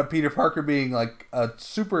retcon of Peter Parker being like a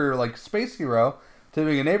super like space hero to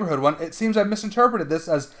being a neighborhood one. It seems I've misinterpreted this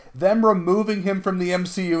as them removing him from the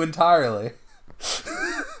MCU entirely.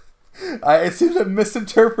 It seems I've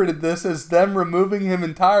misinterpreted this as them removing him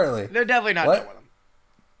entirely. They're definitely not done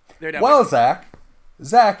with him. Well, Zach,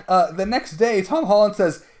 the next day, Tom Holland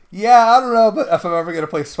says, yeah, I don't know if I'm ever going to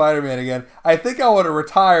play Spider-Man again. I think I want to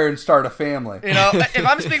retire and start a family. You know, if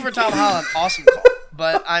I'm speaking for Tom Holland, awesome call.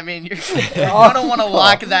 But, I mean, you're going to want to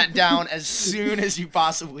lock that down as soon as you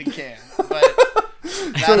possibly can. But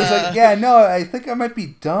so he's like, yeah, no, I think I might be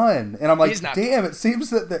done. And I'm like, damn, it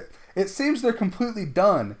seems they're completely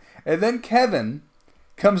done. And then Kevin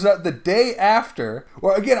comes out the day after.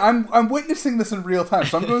 Well, again, I'm witnessing this in real time,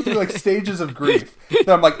 so I'm going through like stages of grief.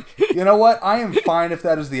 So I'm like, you know what? I am fine if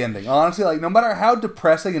that is the ending. Honestly, like no matter how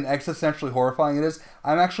depressing and existentially horrifying it is,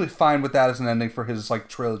 I'm actually fine with that as an ending for his like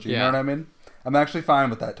trilogy. You know what I mean? I'm actually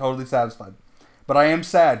fine with that. Totally satisfied. But I am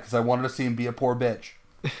sad because I wanted to see him be a poor bitch.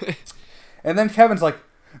 And then Kevin's like,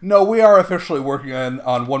 no, we are officially working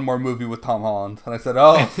on one more movie with Tom Holland. And I said,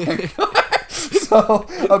 oh, thank God. So,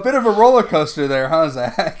 a bit of a roller coaster there, huh,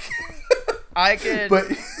 Zach? I could...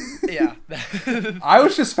 But, yeah. I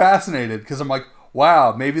was just fascinated, because I'm like,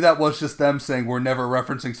 wow, maybe that was just them saying we're never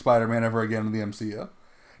referencing Spider-Man ever again in the MCU.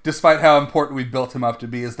 Despite how important we built him up to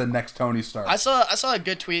be as the next Tony Stark. I saw a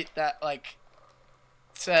good tweet that, like,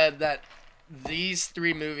 said that these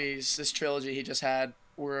 3 movies, this trilogy he just had,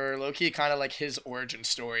 were low-key kind of like his origin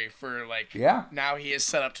story for, like, now he is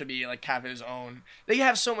set up to be, like, have his own... They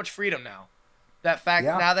have so much freedom now. That fact,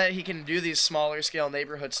 now that he can do these smaller scale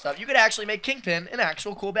neighborhood stuff, you could actually make Kingpin an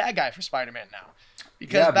actual cool bad guy for Spider-Man now.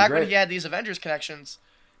 Because back when he had these Avengers connections,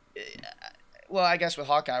 well, I guess with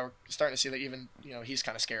Hawkeye, we're starting to see that even, you know, he's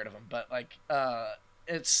kind of scared of him. But, like,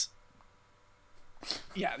 it's...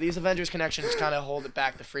 Yeah, these Avengers connections kind of hold it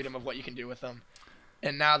back, the freedom of what you can do with them.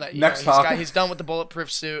 And now that he's done with the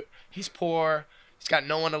bulletproof suit, he's poor, he's got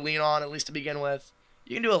no one to lean on, at least to begin with.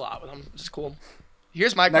 You can do a lot with him, which is cool.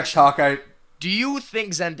 Here's my question. Next Hawkeye... Do you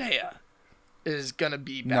think Zendaya is gonna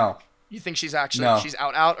be back? No. You think she's actually she's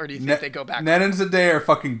out, or do you think they go back? Ned and Zendaya are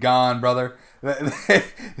fucking gone, brother.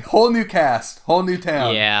 Whole new cast, whole new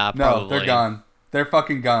town. Yeah, probably. No, they're gone. They're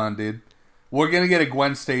fucking gone, dude. We're gonna get a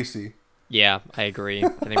Gwen Stacy. Yeah, I agree. I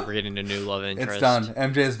think we're getting a new love interest. It's done.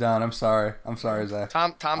 MJ's done. I'm sorry, Zach.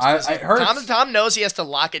 Tom knows he has to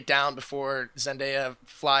lock it down before Zendaya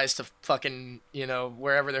flies to fucking, you know,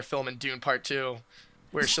 wherever they're filming Dune Part 2.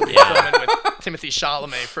 Where she'll be filming with Timothée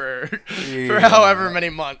Chalamet for however many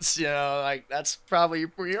months, you know, like that's probably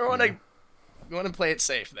you want to play it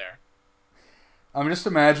safe there. I'm just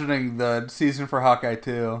imagining the season for Hawkeye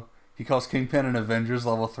 2. He calls Kingpin an Avengers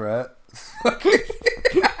level threat.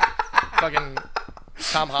 Fucking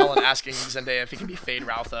Tom Holland asking Zendaya if he can be Fade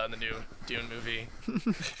Routha in the new Dune movie.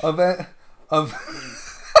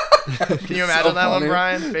 Can you imagine that one,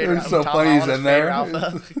 Brian? It's so funny he's in there.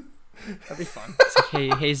 That'd be fun.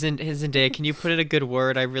 Like, hey Zendaya, can you put in a good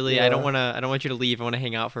word? I don't want you to leave. I want to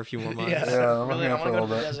hang out for a few more months. Yeah, I'm really, I want to go to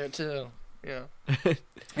the bit. desert too. Yeah.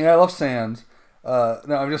 Yeah, I love Sands. No,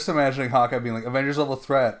 I'm just imagining Hawkeye being like Avengers level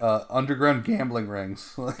threat, underground gambling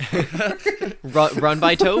rings. run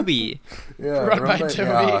by Toby. Yeah, run by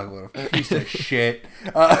Toby. What a piece of shit.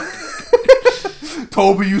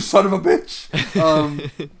 Toby, you son of a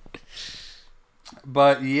bitch.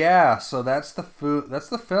 But yeah, so that's the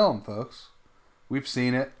film, folks. We've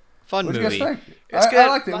seen it. Fun movie. What do you guys think? It's good. I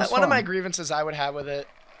liked it. One of my grievances I would have with it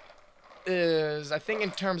is, I think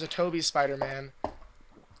in terms of Tobey's Spider-Man,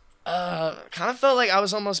 kind of felt like I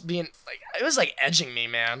was almost being like, it was like edging me,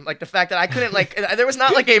 man. Like the fact that I couldn't like, there was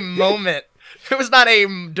not like a moment. There was not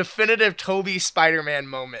a definitive Tobey Spider-Man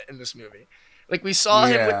moment in this movie. Like we saw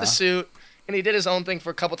him with the suit and he did his own thing for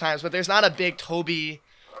a couple times, but there's not a big Tobey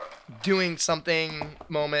doing something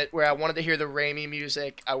moment where I wanted to hear the Raimi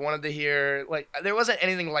music. I wanted to hear, like, there wasn't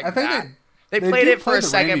anything like that. They played it for a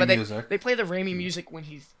second, but they play the Raimi music when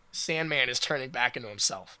Sandman is turning back into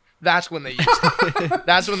himself. That's when they used it.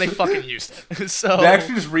 That's when they fucking used it. So they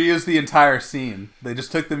actually just reused the entire scene. They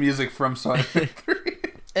just took the music from Spider-Man 3.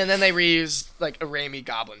 And then they reused like a Raimi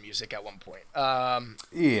Goblin music at one point.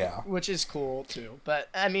 Yeah. Which is cool too. But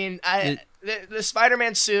I mean, the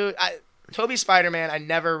Spider-Man suit, Tobey's Spider-Man, I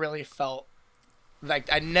never really felt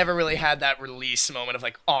like I never really had that release moment of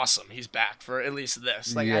like, awesome, he's back for at least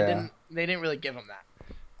this. Like they didn't really give him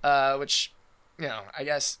that. Which, you know, I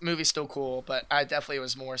guess movie's still cool, but I definitely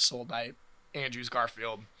was more sold by Andrew's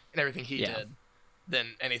Garfield and everything he did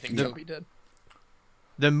than anything Tobey did.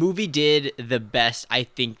 The movie did the best I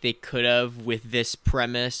think they could have with this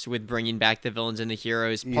premise, with bringing back the villains and the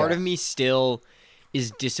heroes. Part of me still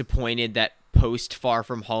is disappointed that post Far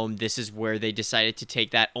From Home, this is where they decided to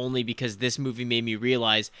take that, only because this movie made me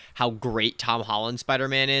realize how great Tom Holland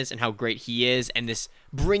Spider-Man is and how great he is, and this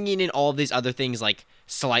bringing in all these other things like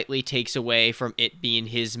slightly takes away from it being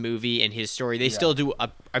his movie and his story. They still do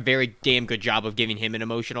a very damn good job of giving him an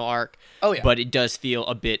emotional arc, but it does feel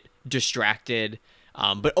a bit distracted.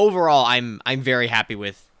 But overall, I'm very happy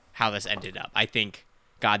with how this ended up. I think,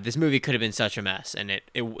 God, this movie could have been such a mess, and it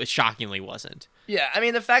shockingly wasn't. Yeah, I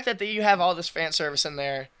mean, the fact that you have all this fan service in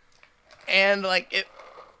there, and like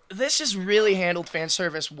this just really handled fan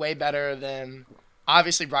service way better than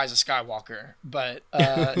obviously Rise of Skywalker. But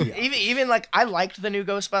even like I liked the new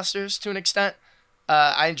Ghostbusters to an extent.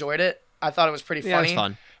 I enjoyed it. I thought it was pretty funny. Yeah, it was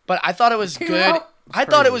fun. But I thought it was good. I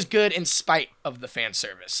thought it was good in spite of the fan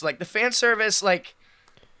service. Like the fan service, like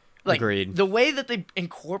Agreed. The way that they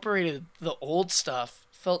incorporated the old stuff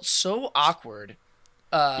felt so awkward.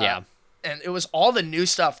 And it was all the new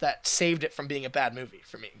stuff that saved it from being a bad movie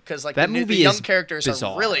for me. Because like the young characters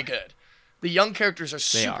are really good. The young characters are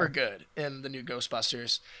super good in the new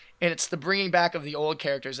Ghostbusters. And it's the bringing back of the old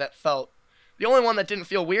characters that felt... The only one that didn't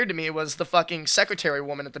feel weird to me was the fucking secretary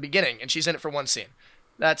woman at the beginning. And she's in it for one scene.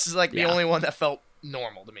 That's like the only one that felt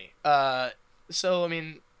normal to me. So, I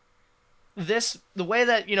mean... The way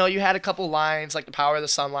that, you know, you had a couple lines, like the power of the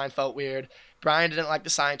sun line felt weird. Brian didn't like the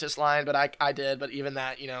scientist line, but I did. But even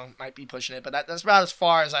that, you know, might be pushing it. But that's about as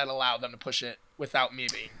far as I'd allow them to push it without me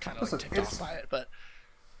being kind of like ticked off by it. But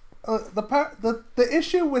the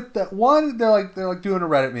issue with that one, they're like doing a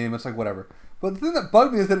Reddit meme. It's like whatever. But the thing that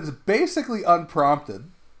bugged me is that it's basically unprompted.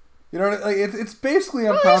 You know, like it's basically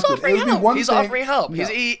unprompted. He's offering help. No.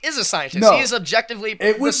 He is a scientist. No. He is objectively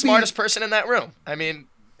the smartest person in that room. I mean,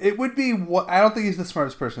 it would be. I don't think he's the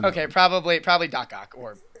smartest person. Okay, probably Doc Ock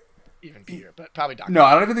or even Peter, but probably Doc Ock. No,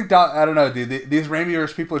 I don't even think Doc. I don't know, dude. These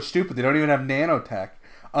Raimi-verse people are stupid. They don't even have nanotech.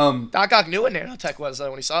 Doc Ock knew what nanotech was though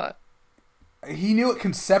when he saw it. He knew it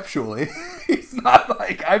conceptually. He's not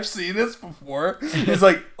like, I've seen this before. He's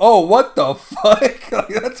like, oh, what the fuck? Like,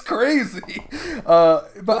 that's crazy.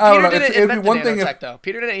 But I don't know. It'd be one thing though.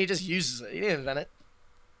 Peter didn't. He just uses it. He didn't invent it.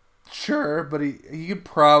 Sure, but he could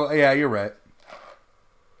probably. Yeah, you're right.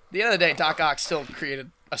 At the end of the day, Doc Ock still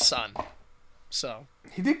created a sun. So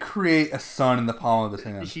he did create a sun in the palm of his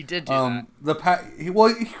hand. He did do that.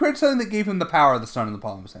 He created something that gave him the power of the sun in the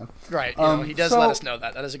palm of his hand. Right. He does let us know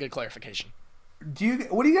that. That is a good clarification.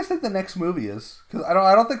 What do you guys think the next movie is? Because I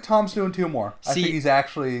don't think Tom's doing two more. I think he's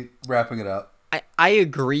actually wrapping it up. I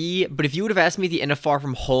agree, but if you would have asked me at the end of Far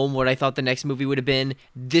From Home what I thought the next movie would have been,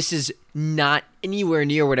 this is not anywhere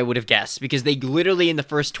near what I would have guessed, because they literally in the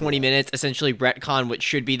first 20 minutes essentially retcon what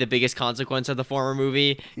should be the biggest consequence of the former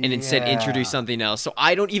movie and instead introduce something else. So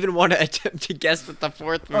I don't even want to attempt to guess what the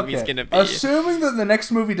fourth movie is going to be. Assuming that the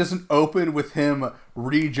next movie doesn't open with him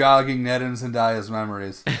re-jogging Ned and Zendaya's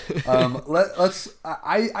memories,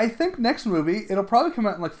 I think next movie, it'll probably come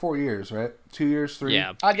out in like 4 years, right? 2 years, 3?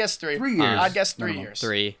 Yeah. I'd guess 3. 3 years. I'd guess 3 years.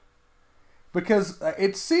 3. Because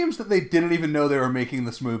it seems that they didn't even know they were making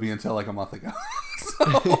this movie until like a month ago.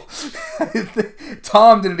 So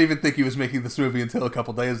Tom didn't even think he was making this movie until a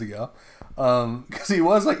couple days ago. Because he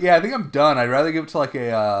was like, I think I'm done. I'd rather give it to like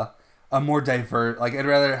a more divert. Like I'd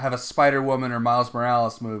rather have a Spider-Woman or Miles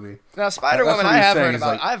Morales movie. Now Spider-Woman, I have heard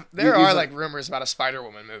about. Like, there are like rumors about a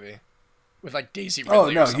Spider-Woman movie with like Daisy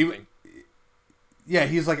Ridley or something.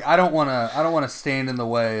 He's like, I don't want to stand in the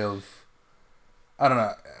way of. I don't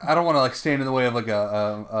know. I don't want to like stand in the way of like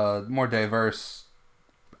a more diverse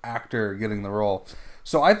actor getting the role.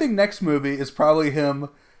 So I think next movie is probably him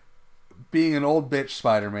being an old bitch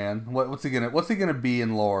Spider-Man. What's he gonna be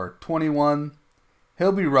in lore? 21.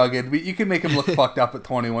 He'll be rugged. You can make him look fucked up at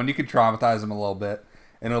 21. You can traumatize him a little bit,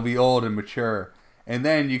 and he'll be old and mature. and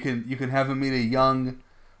then you can have him meet a young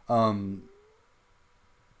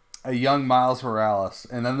Miles Morales,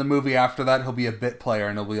 and then the movie after that he'll be a bit player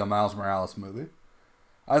and it'll be a Miles Morales movie.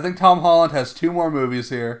 I think Tom Holland has 2 more movies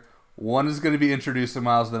here. One is going to be introducing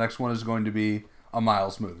Miles. The next one is going to be a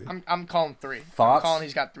Miles movie. I'm calling 3. Thoughts? I'm calling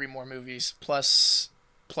he's got 3 more movies plus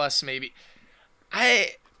maybe.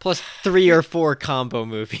 Plus 3 or 4 combo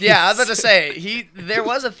movies. Yeah, I was about to say there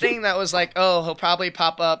was a thing that was like, oh, he'll probably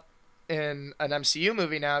pop up in an MCU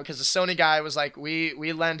movie now because the Sony guy was like,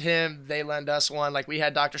 we lend him, they lend us one. Like we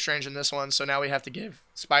had Doctor Strange in this one, so now we have to give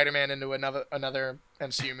Spider-Man into another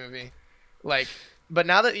MCU movie. Like, but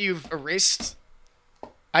now that you've erased,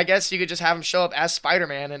 I guess you could just have him show up as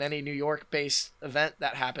Spider-Man in any New York-based event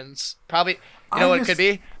that happens. Probably, you know what it could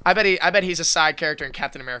be? I bet he's a side character in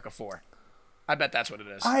Captain America 4. I bet that's what it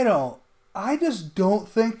is. I just don't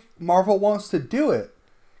think Marvel wants to do it.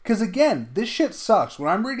 Because again, this shit sucks. When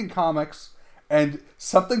I'm reading comics and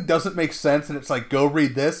something doesn't make sense and it's like, go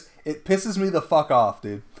read this, it pisses me the fuck off,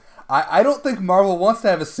 dude. I don't think Marvel wants to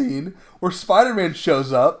have a scene where Spider-Man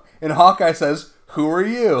shows up and Hawkeye says, "Who are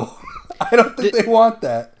you?" I don't think they want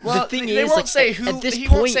that. Well, they won't say who. He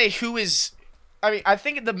won't say who is. I mean, I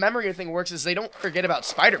think the memory thing works is they don't forget about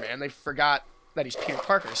Spider-Man. They forgot that he's Peter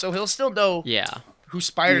Parker, so he'll still know. Yeah. Who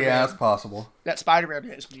Spider-Man? Yeah, that's possible. That Spider-Man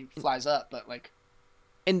is when he flies up, but like.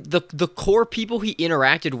 And the core people he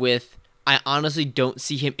interacted with, I honestly don't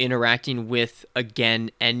see him interacting with again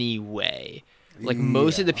anyway. Like,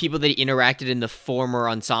 most of the people that he interacted in the former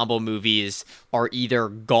ensemble movies are either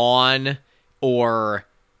gone or,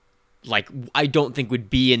 like, I don't think would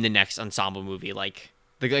be in the next ensemble movie. Like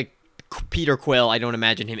Peter Quill, I don't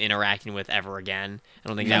imagine him interacting with ever again. I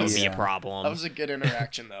don't think that would be a problem. That was a good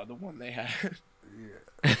interaction, though, the one they had.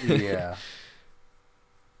 Yeah.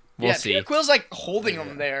 We'll see. Peter Quill's, like, holding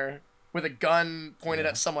him there with a gun pointed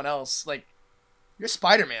at someone else. Like, you're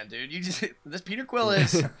Spider-Man, dude. This Peter Quill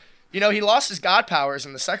is... You know, he lost his god powers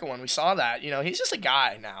in the second one. We saw that. You know, he's just a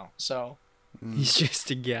guy now. So he's just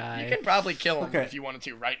a guy. You can probably kill him if you wanted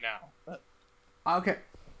to right now. But. Okay.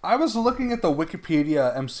 I was looking at the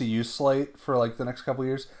Wikipedia MCU slate for like the next couple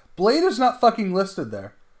years. Blade is not fucking listed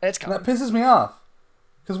there. It's coming. And that pisses me off.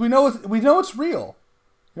 Because we know it's real.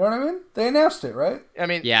 You know what I mean? They announced it, right? I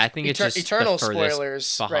mean, yeah, I think it's just Eternal the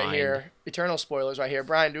spoilers behind. right here. Eternal spoilers right here.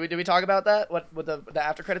 Brian, did we talk about that? What with the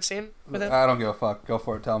after credit scene with him? I don't give a fuck. Go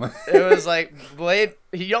for it. Tell me. It was like Blade.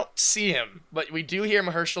 You don't see him, but we do hear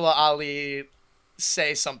Mahershala Ali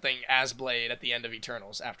say something as Blade at the end of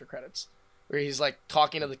Eternals after credits, where he's like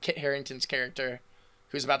talking to the Kit Harington's character,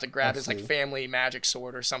 who's about to grab his like family magic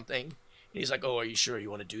sword or something. And he's like, "Oh, are you sure you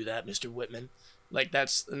want to do that, Mr. Whitman?" Like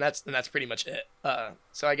that's pretty much it.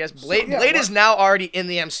 So I guess Blade is now already in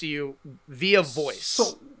the MCU via voice.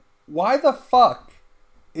 So why the fuck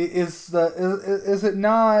is it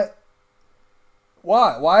not?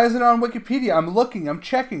 Why is it on Wikipedia? I'm looking. I'm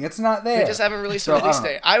checking. It's not there. They just haven't released a release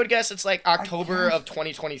date. I would guess it's like October of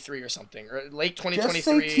 2023 or something, or late 2023,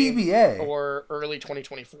 just say TBA. Or early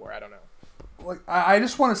 2024. I don't know. Like, I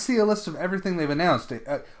just want to see a list of everything they've announced.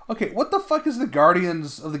 Okay, what the fuck is the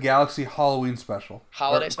Guardians of the Galaxy Halloween special?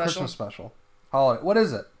 Holiday special? Christmas special. Holiday. What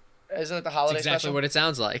is it? Isn't it the holiday That's exactly special? what it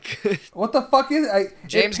sounds like. What the fuck is it?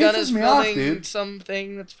 James Gunn is filming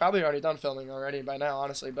something that's probably already done filming already by now,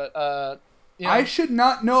 honestly. But, you know, I should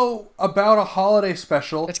not know about a holiday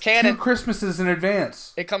special. It's canon. 2 Christmases in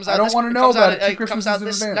advance. It comes out. I don't want to know about it. 2 It comes out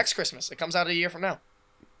Christmases in advance. next Christmas. It comes out a year from now.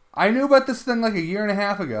 I knew about this thing like a year and a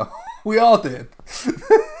half ago. We all did.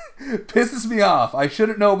 Pisses me off. I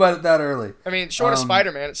shouldn't know about it that early. I mean, short of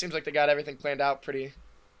Spider-Man, it seems like they got everything planned out pretty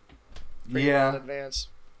well in advance.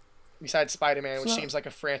 Besides Spider-Man, which seems like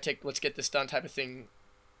a frantic, let's get this done type of thing.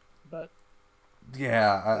 But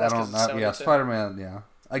yeah, I don't know. Yeah, Spider-Man, yeah.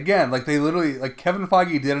 Again, like they literally, like Kevin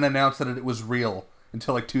Feige didn't announce that it was real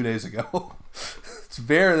until like 2 days ago.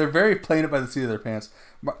 They're very playing it by the seat of their pants.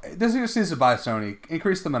 Disney just needs to buy Sony.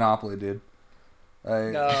 Increase the monopoly, dude.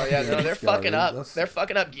 They're fucking up. They're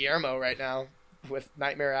fucking up Guillermo right now with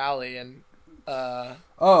Nightmare Alley and.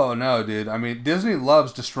 Oh no, dude! I mean, Disney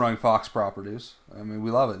loves destroying Fox properties. I mean,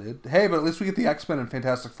 we love it, dude. Hey, but at least we get the X-Men and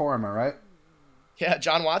Fantastic Four, am I right? Yeah,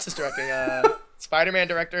 John Watts is directing. Spider-Man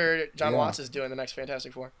director John Watts is doing the next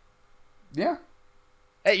Fantastic Four. Yeah.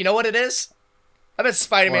 Hey, you know what it is? I bet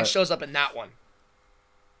Spider-Man shows up in that one.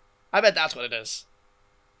 I bet that's what it is.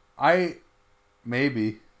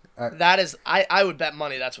 Maybe. That is, I would bet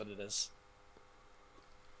money that's what it is.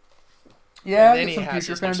 Yeah, and some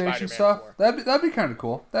Future Foundation stuff. That'd be kind of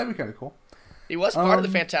cool. He was part of the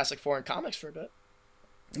Fantastic Four in comics for a bit.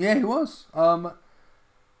 Yeah, he was.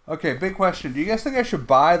 Okay, big question. Do you guys think I should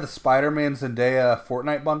buy the Spider-Man Zendaya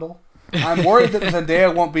Fortnite bundle? I'm worried that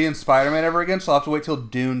Zendaya won't be in Spider-Man ever again, so I'll have to wait till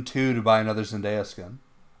Dune 2 to buy another Zendaya skin.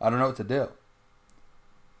 I don't know what to do.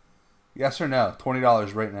 Yes or no?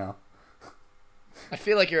 $20 right now. I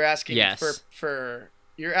feel like you're asking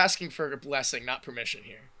you're asking for a blessing, not permission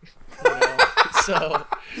here. You know? So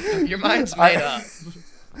your mind's made up.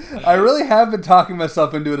 I really have been talking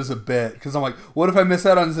myself into it as a bit because I'm like, what if I miss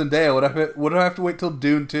out on Zendaya? What do I have to wait till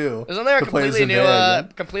Dune 2? Isn't there a completely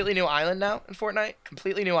new island now in Fortnite?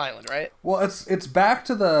 Completely new island, right? Well, it's back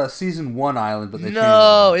to the season 1 island, but they changed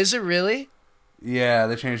it. Is it really? Yeah,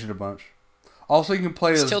 they changed it a bunch. Also, you can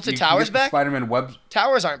play as Tilted Towers back. Spider-Man web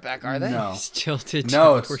towers aren't back, are they? No, Tilted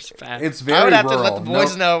Towers back. It's very. I would have rural. to let the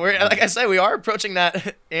boys know. We're like I said, we are approaching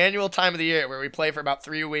that annual time of the year where we play for about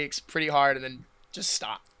 3 weeks, pretty hard, and then just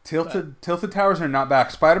stop. Tilted Towers are not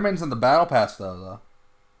back. Spider-Man's in the Battle Pass though.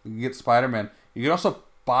 You can get Spider-Man. You can also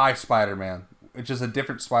buy Spider-Man, which is a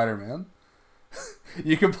different Spider-Man.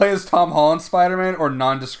 You can play as Tom Holland Spider-Man or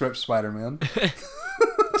nondescript Spider-Man.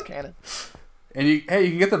 It's canon. And you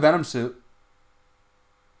can get the Venom suit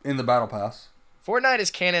in the Battle Pass. Fortnite is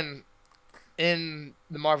canon in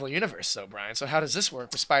the Marvel Universe, though, Brian. So how does this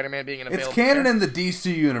work with Spider-Man being an available? It's canon in the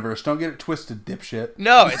DC Universe. Don't get it twisted, dipshit.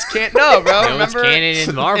 No, it's canon. No, bro. No, remember it's canon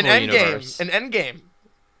in Marvel Universe. In Endgame,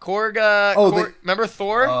 Korg. Remember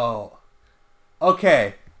Thor? Oh,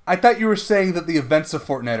 okay. I thought you were saying that the events of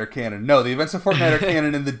Fortnite are canon. No, the events of Fortnite are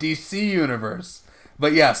canon in the DC Universe.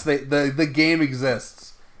 But yes, the game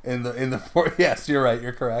exists in the. Yes, you're right.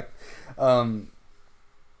 You're correct.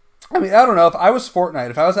 I mean, I don't know. If I was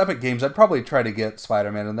Fortnite, if I was Epic Games, I'd probably try to get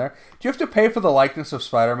Spider-Man in there. Do you have to pay for the likeness of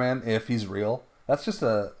Spider-Man if he's real? That's just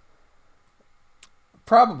a...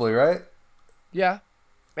 Probably, right? Yeah.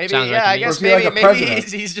 Maybe, Sounds yeah, I like guess maybe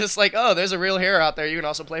he's just like, oh, there's a real hero out there. You can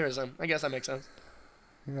also play as him. I guess that makes sense.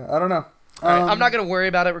 Yeah, I don't know. All right, I'm not going to worry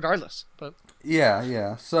about it regardless. But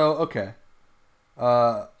Yeah. So, okay.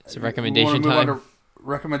 It's a recommendation move time. On to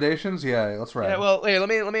recommendations? Yeah, let's wrap. Yeah, well, hey, let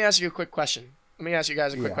me ask you a quick question. Let me ask you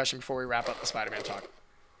guys a quick question before we wrap up the Spider-Man talk.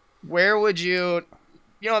 Where would you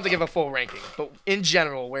don't have to give a full ranking, but in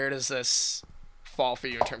general, where does this fall for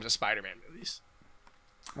you in terms of Spider-Man movies?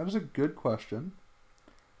 That was a good question.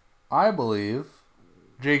 I believe...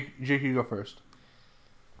 Jake, you go first.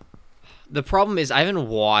 The problem is I haven't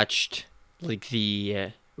watched like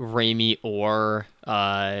the Raimi or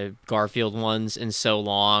Garfield ones in so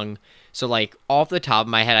long. So like off the top of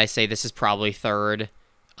my head, I say this is probably third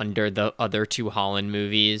under the other two Holland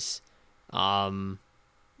movies. But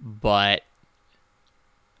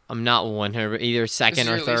I'm not 100, either second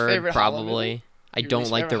or third probably. I don't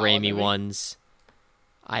like the Raimi ones.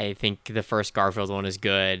 I think the first Garfield one is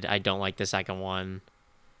good. I don't like the second one.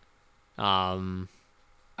 I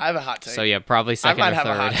have a hot take. So yeah, probably second or third. I might have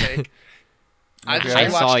a hot take. I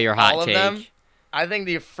saw your hot take. I think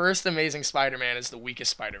the first Amazing Spider-Man is the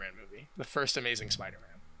weakest Spider-Man movie. The first Amazing Spider-Man.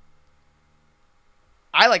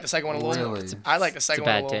 I like the second one a little more. I like the second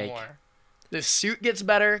one a little more. The suit gets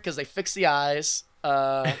better because they fix the eyes.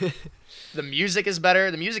 The music is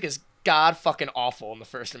better. The music is god fucking awful in the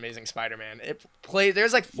first Amazing Spider-Man.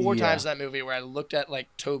 There's like 4 times in that movie where I looked at like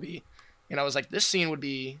Toby, and I was like, this scene would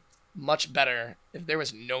be much better if there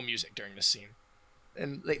was no music during this scene.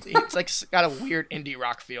 And like, it's like got a weird indie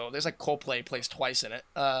rock feel. There's like Coldplay plays twice in it.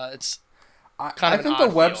 It's kind of I think the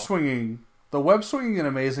web swinging in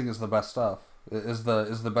Amazing is the best stuff. Is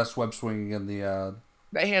the best web swinging in the.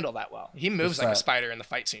 They handle that well. He moves like a spider in the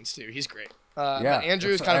fight scenes too. He's great. But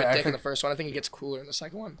Andrew's kind of a dick in the first one. I think he gets cooler in the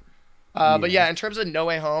second one. But yeah, in terms of No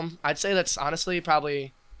Way Home, I'd say that's honestly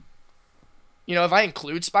probably. If I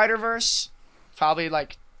include Spider-Verse, probably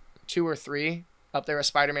like 2 or 3 up there with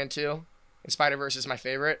Spider-Man 2. And Spider-Verse is my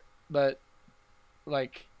favorite, but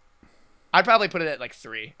like I'd probably put it at like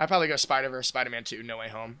 3. I'd probably go Spider-Verse, Spider-Man 2, No Way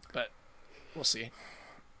Home, but we'll see.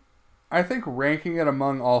 I think ranking it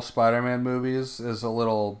among all Spider-Man movies is a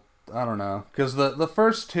little, I don't know, because the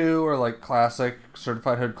first 2 are like classic,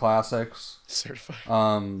 certified hood classics.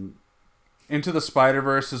 Certified. Into the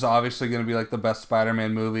Spider-Verse is obviously going to be like the best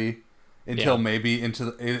Spider-Man movie until maybe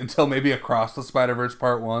Across the Spider-Verse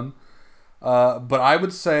Part 1. But I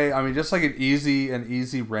would say, I mean, just like an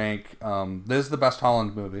easy rank, this is the best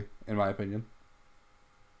Holland movie, in my opinion.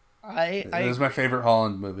 It is my favorite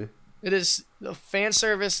Holland movie. It is the fan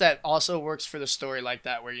service that also works for the story like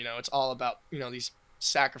that, where, it's all about, these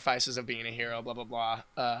sacrifices of being a hero, blah, blah, blah.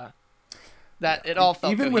 That it all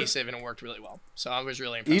felt cohesive and it worked really well. So I was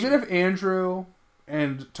really impressed. Even if Andrew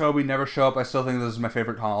and Toby never show up, I still think this is my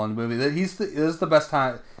favorite Holland movie. This is the best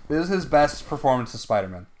time. This is his best performance as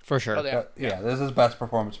Spider-Man. For sure. Oh, this is his best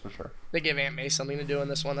performance for sure. They give Aunt May something to do in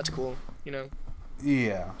this one. That's cool,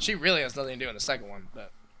 Yeah. She really has nothing to do in the second one,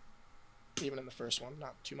 but... even in the first one,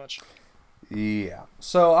 not too much. Yeah.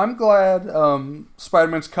 So I'm glad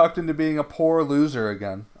Spider-Man's cucked into being a poor loser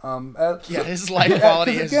again. His life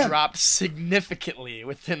quality has dropped significantly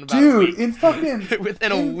within about a week.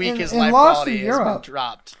 Within a week, his life quality has been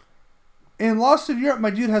dropped. In Lost in Europe, my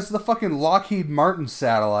dude has the fucking Lockheed Martin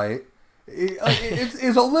satellite.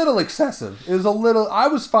 It's a little excessive. It was a little. I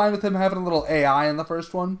was fine with him having a little AI in the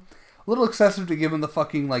first one. A little excessive to give him the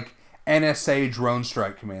fucking like NSA drone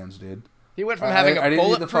strike commands, dude. He went from having a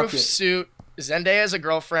bulletproof suit, Zendaya as a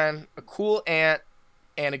girlfriend, a cool aunt,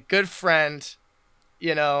 and a good friend,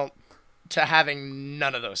 to having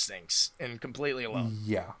none of those things and completely alone.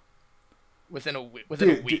 Yeah. Within a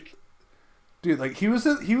week. Dude, like he was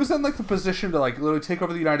in like the position to like literally take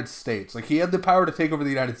over the United States. Like he had the power to take over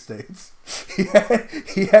the United States. he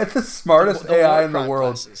had the smartest AI in the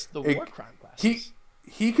world. The war crime classes.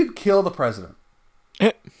 He could kill the president.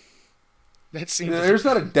 There's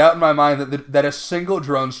not a doubt in my mind that a single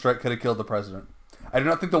drone strike could have killed the president. I do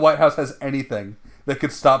not think the White House has anything that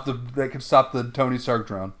could stop the Tony Stark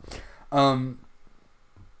drone. So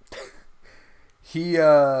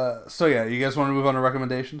yeah, you guys want to move on to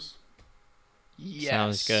recommendations? Yes.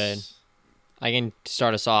 Sounds good. I can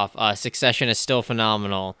start us off. Succession is still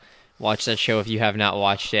phenomenal. Watch that show if you have not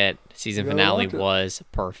watched it. Season finale was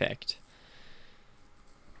perfect.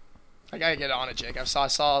 I gotta get on it, Jake. I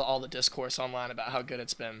saw all the discourse online about how good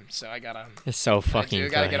it's been, so I gotta. It's so fucking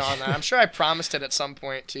good. Gotta get on that. I'm sure I promised it at some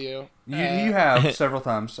point to you. You have several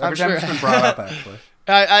times. Every time it's been brought up, actually.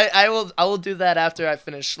 I will do that after I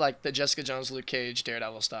finish like the Jessica Jones, Luke Cage,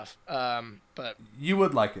 Daredevil stuff. But you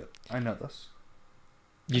would like it. I know this.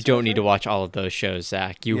 You don't need to watch all of those shows,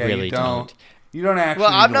 Zach. You really don't. You don't actually.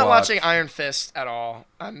 Well, I'm not watching Iron Fist at all.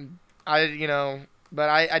 But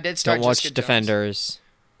I did start. Don't watch Jessica Defenders. Jones.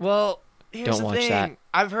 Well, here's the thing. That.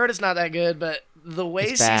 I've heard it's not that good, but the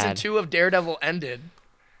way season 2 of Daredevil ended,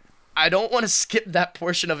 I don't want to skip that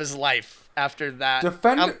portion of his life after that.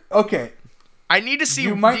 Okay. I need to see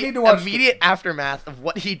the immediate aftermath of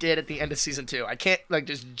what he did at the end of season 2. I can't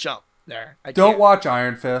just jump there. Don't watch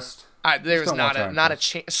Iron Fist. There's not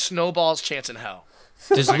a snowball's chance in hell.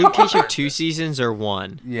 Does Luke Cage have 2 seasons or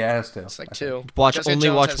 1? Yeah, it has 2. It's like 2.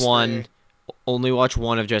 Watch 1. Only watch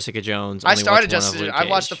one of Jessica Jones. I started Jessica Jones. I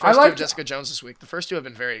watched the first 2 of Jessica Jones this week. The first 2 have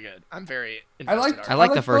been very good. I'm very invested. I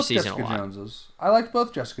like the first season a lot. I liked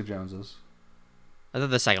both Jessica Joneses. I thought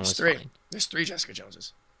the second one was fine. There's 3 Jessica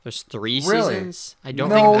Joneses. The's 3 seasons? I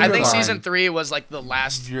think season 3 was like the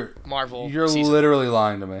last Marvel You're season. Literally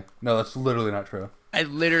lying to me. No, that's literally not true.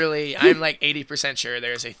 I'm like 80% sure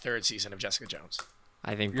there is a 3rd season of Jessica Jones.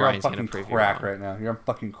 I think Brian's going to prove you wrong. right now. You're a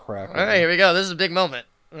fucking crack. All right, here we go. This is a big moment.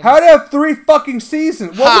 How'd it have 3 fucking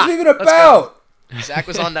seasons? What was it even about? Zach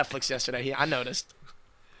was on Netflix yesterday. I noticed.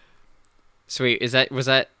 Sweet. Was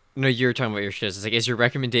that? No, you were talking about your shows. It's like, is your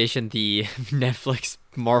recommendation the Netflix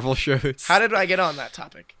Marvel shows? How did I get on that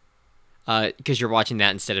topic? Because you're watching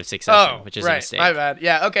that instead of Succession, which is a mistake. My bad.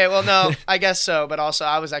 Yeah. Okay. Well, no, I guess so. But also,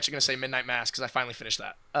 I was actually going to say Midnight Mass because I finally finished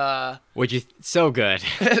that. So good.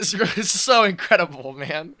 It's so incredible,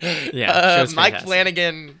 man. Yeah. Mike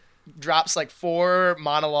Flanagan drops like 4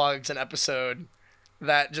 monologues an episode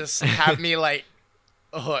that just have me like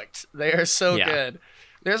hooked. They are so good.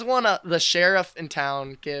 There's one the sheriff in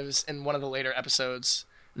town gives in one of the later episodes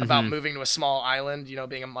about moving to a small island,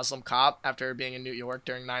 being a Muslim cop after being in New York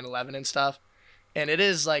during 9/11 and stuff. And it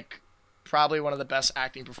is like probably one of the best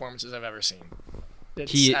acting performances I've ever seen.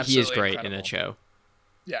 He is great in that show.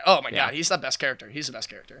 Yeah. Oh my God. He's the best character. He's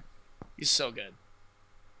so good.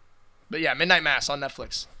 But yeah, Midnight Mass on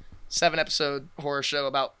Netflix. 7-episode horror show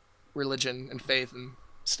about religion and faith and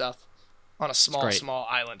stuff on a small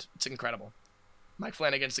island. It's incredible. Mike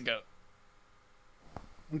Flanagan's the GOAT.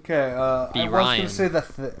 Okay, I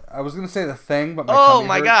was gonna say the Thing, but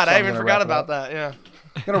my God, I even forgot about that. Yeah,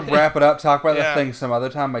 I'm gonna wrap it up. Talk about the Thing some other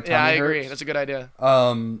time. My tummy hurts. I agree. That's a good idea.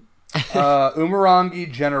 Umurangi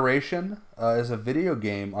Generation is a video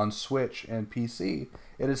game on Switch and PC.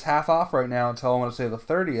 It is half off right now until I want to say the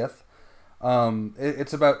 30th.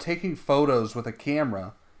 It's about taking photos with a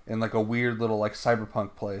camera in like a weird little like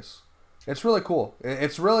cyberpunk place. It's really cool.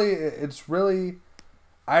 It's really.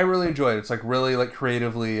 I really enjoyed it. It's like really like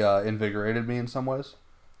creatively invigorated me in some ways.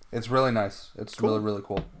 It's really nice. It's cool. Really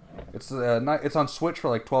cool. It's on Switch for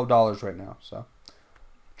like $12 right now. So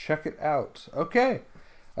check it out. Okay.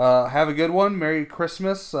 Have a good one. Merry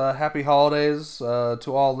Christmas. Happy holidays to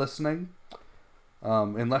all listening.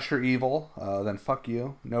 Unless you're evil, then fuck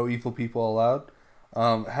you. No evil people allowed.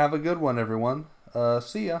 Have a good one, everyone.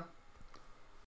 See ya.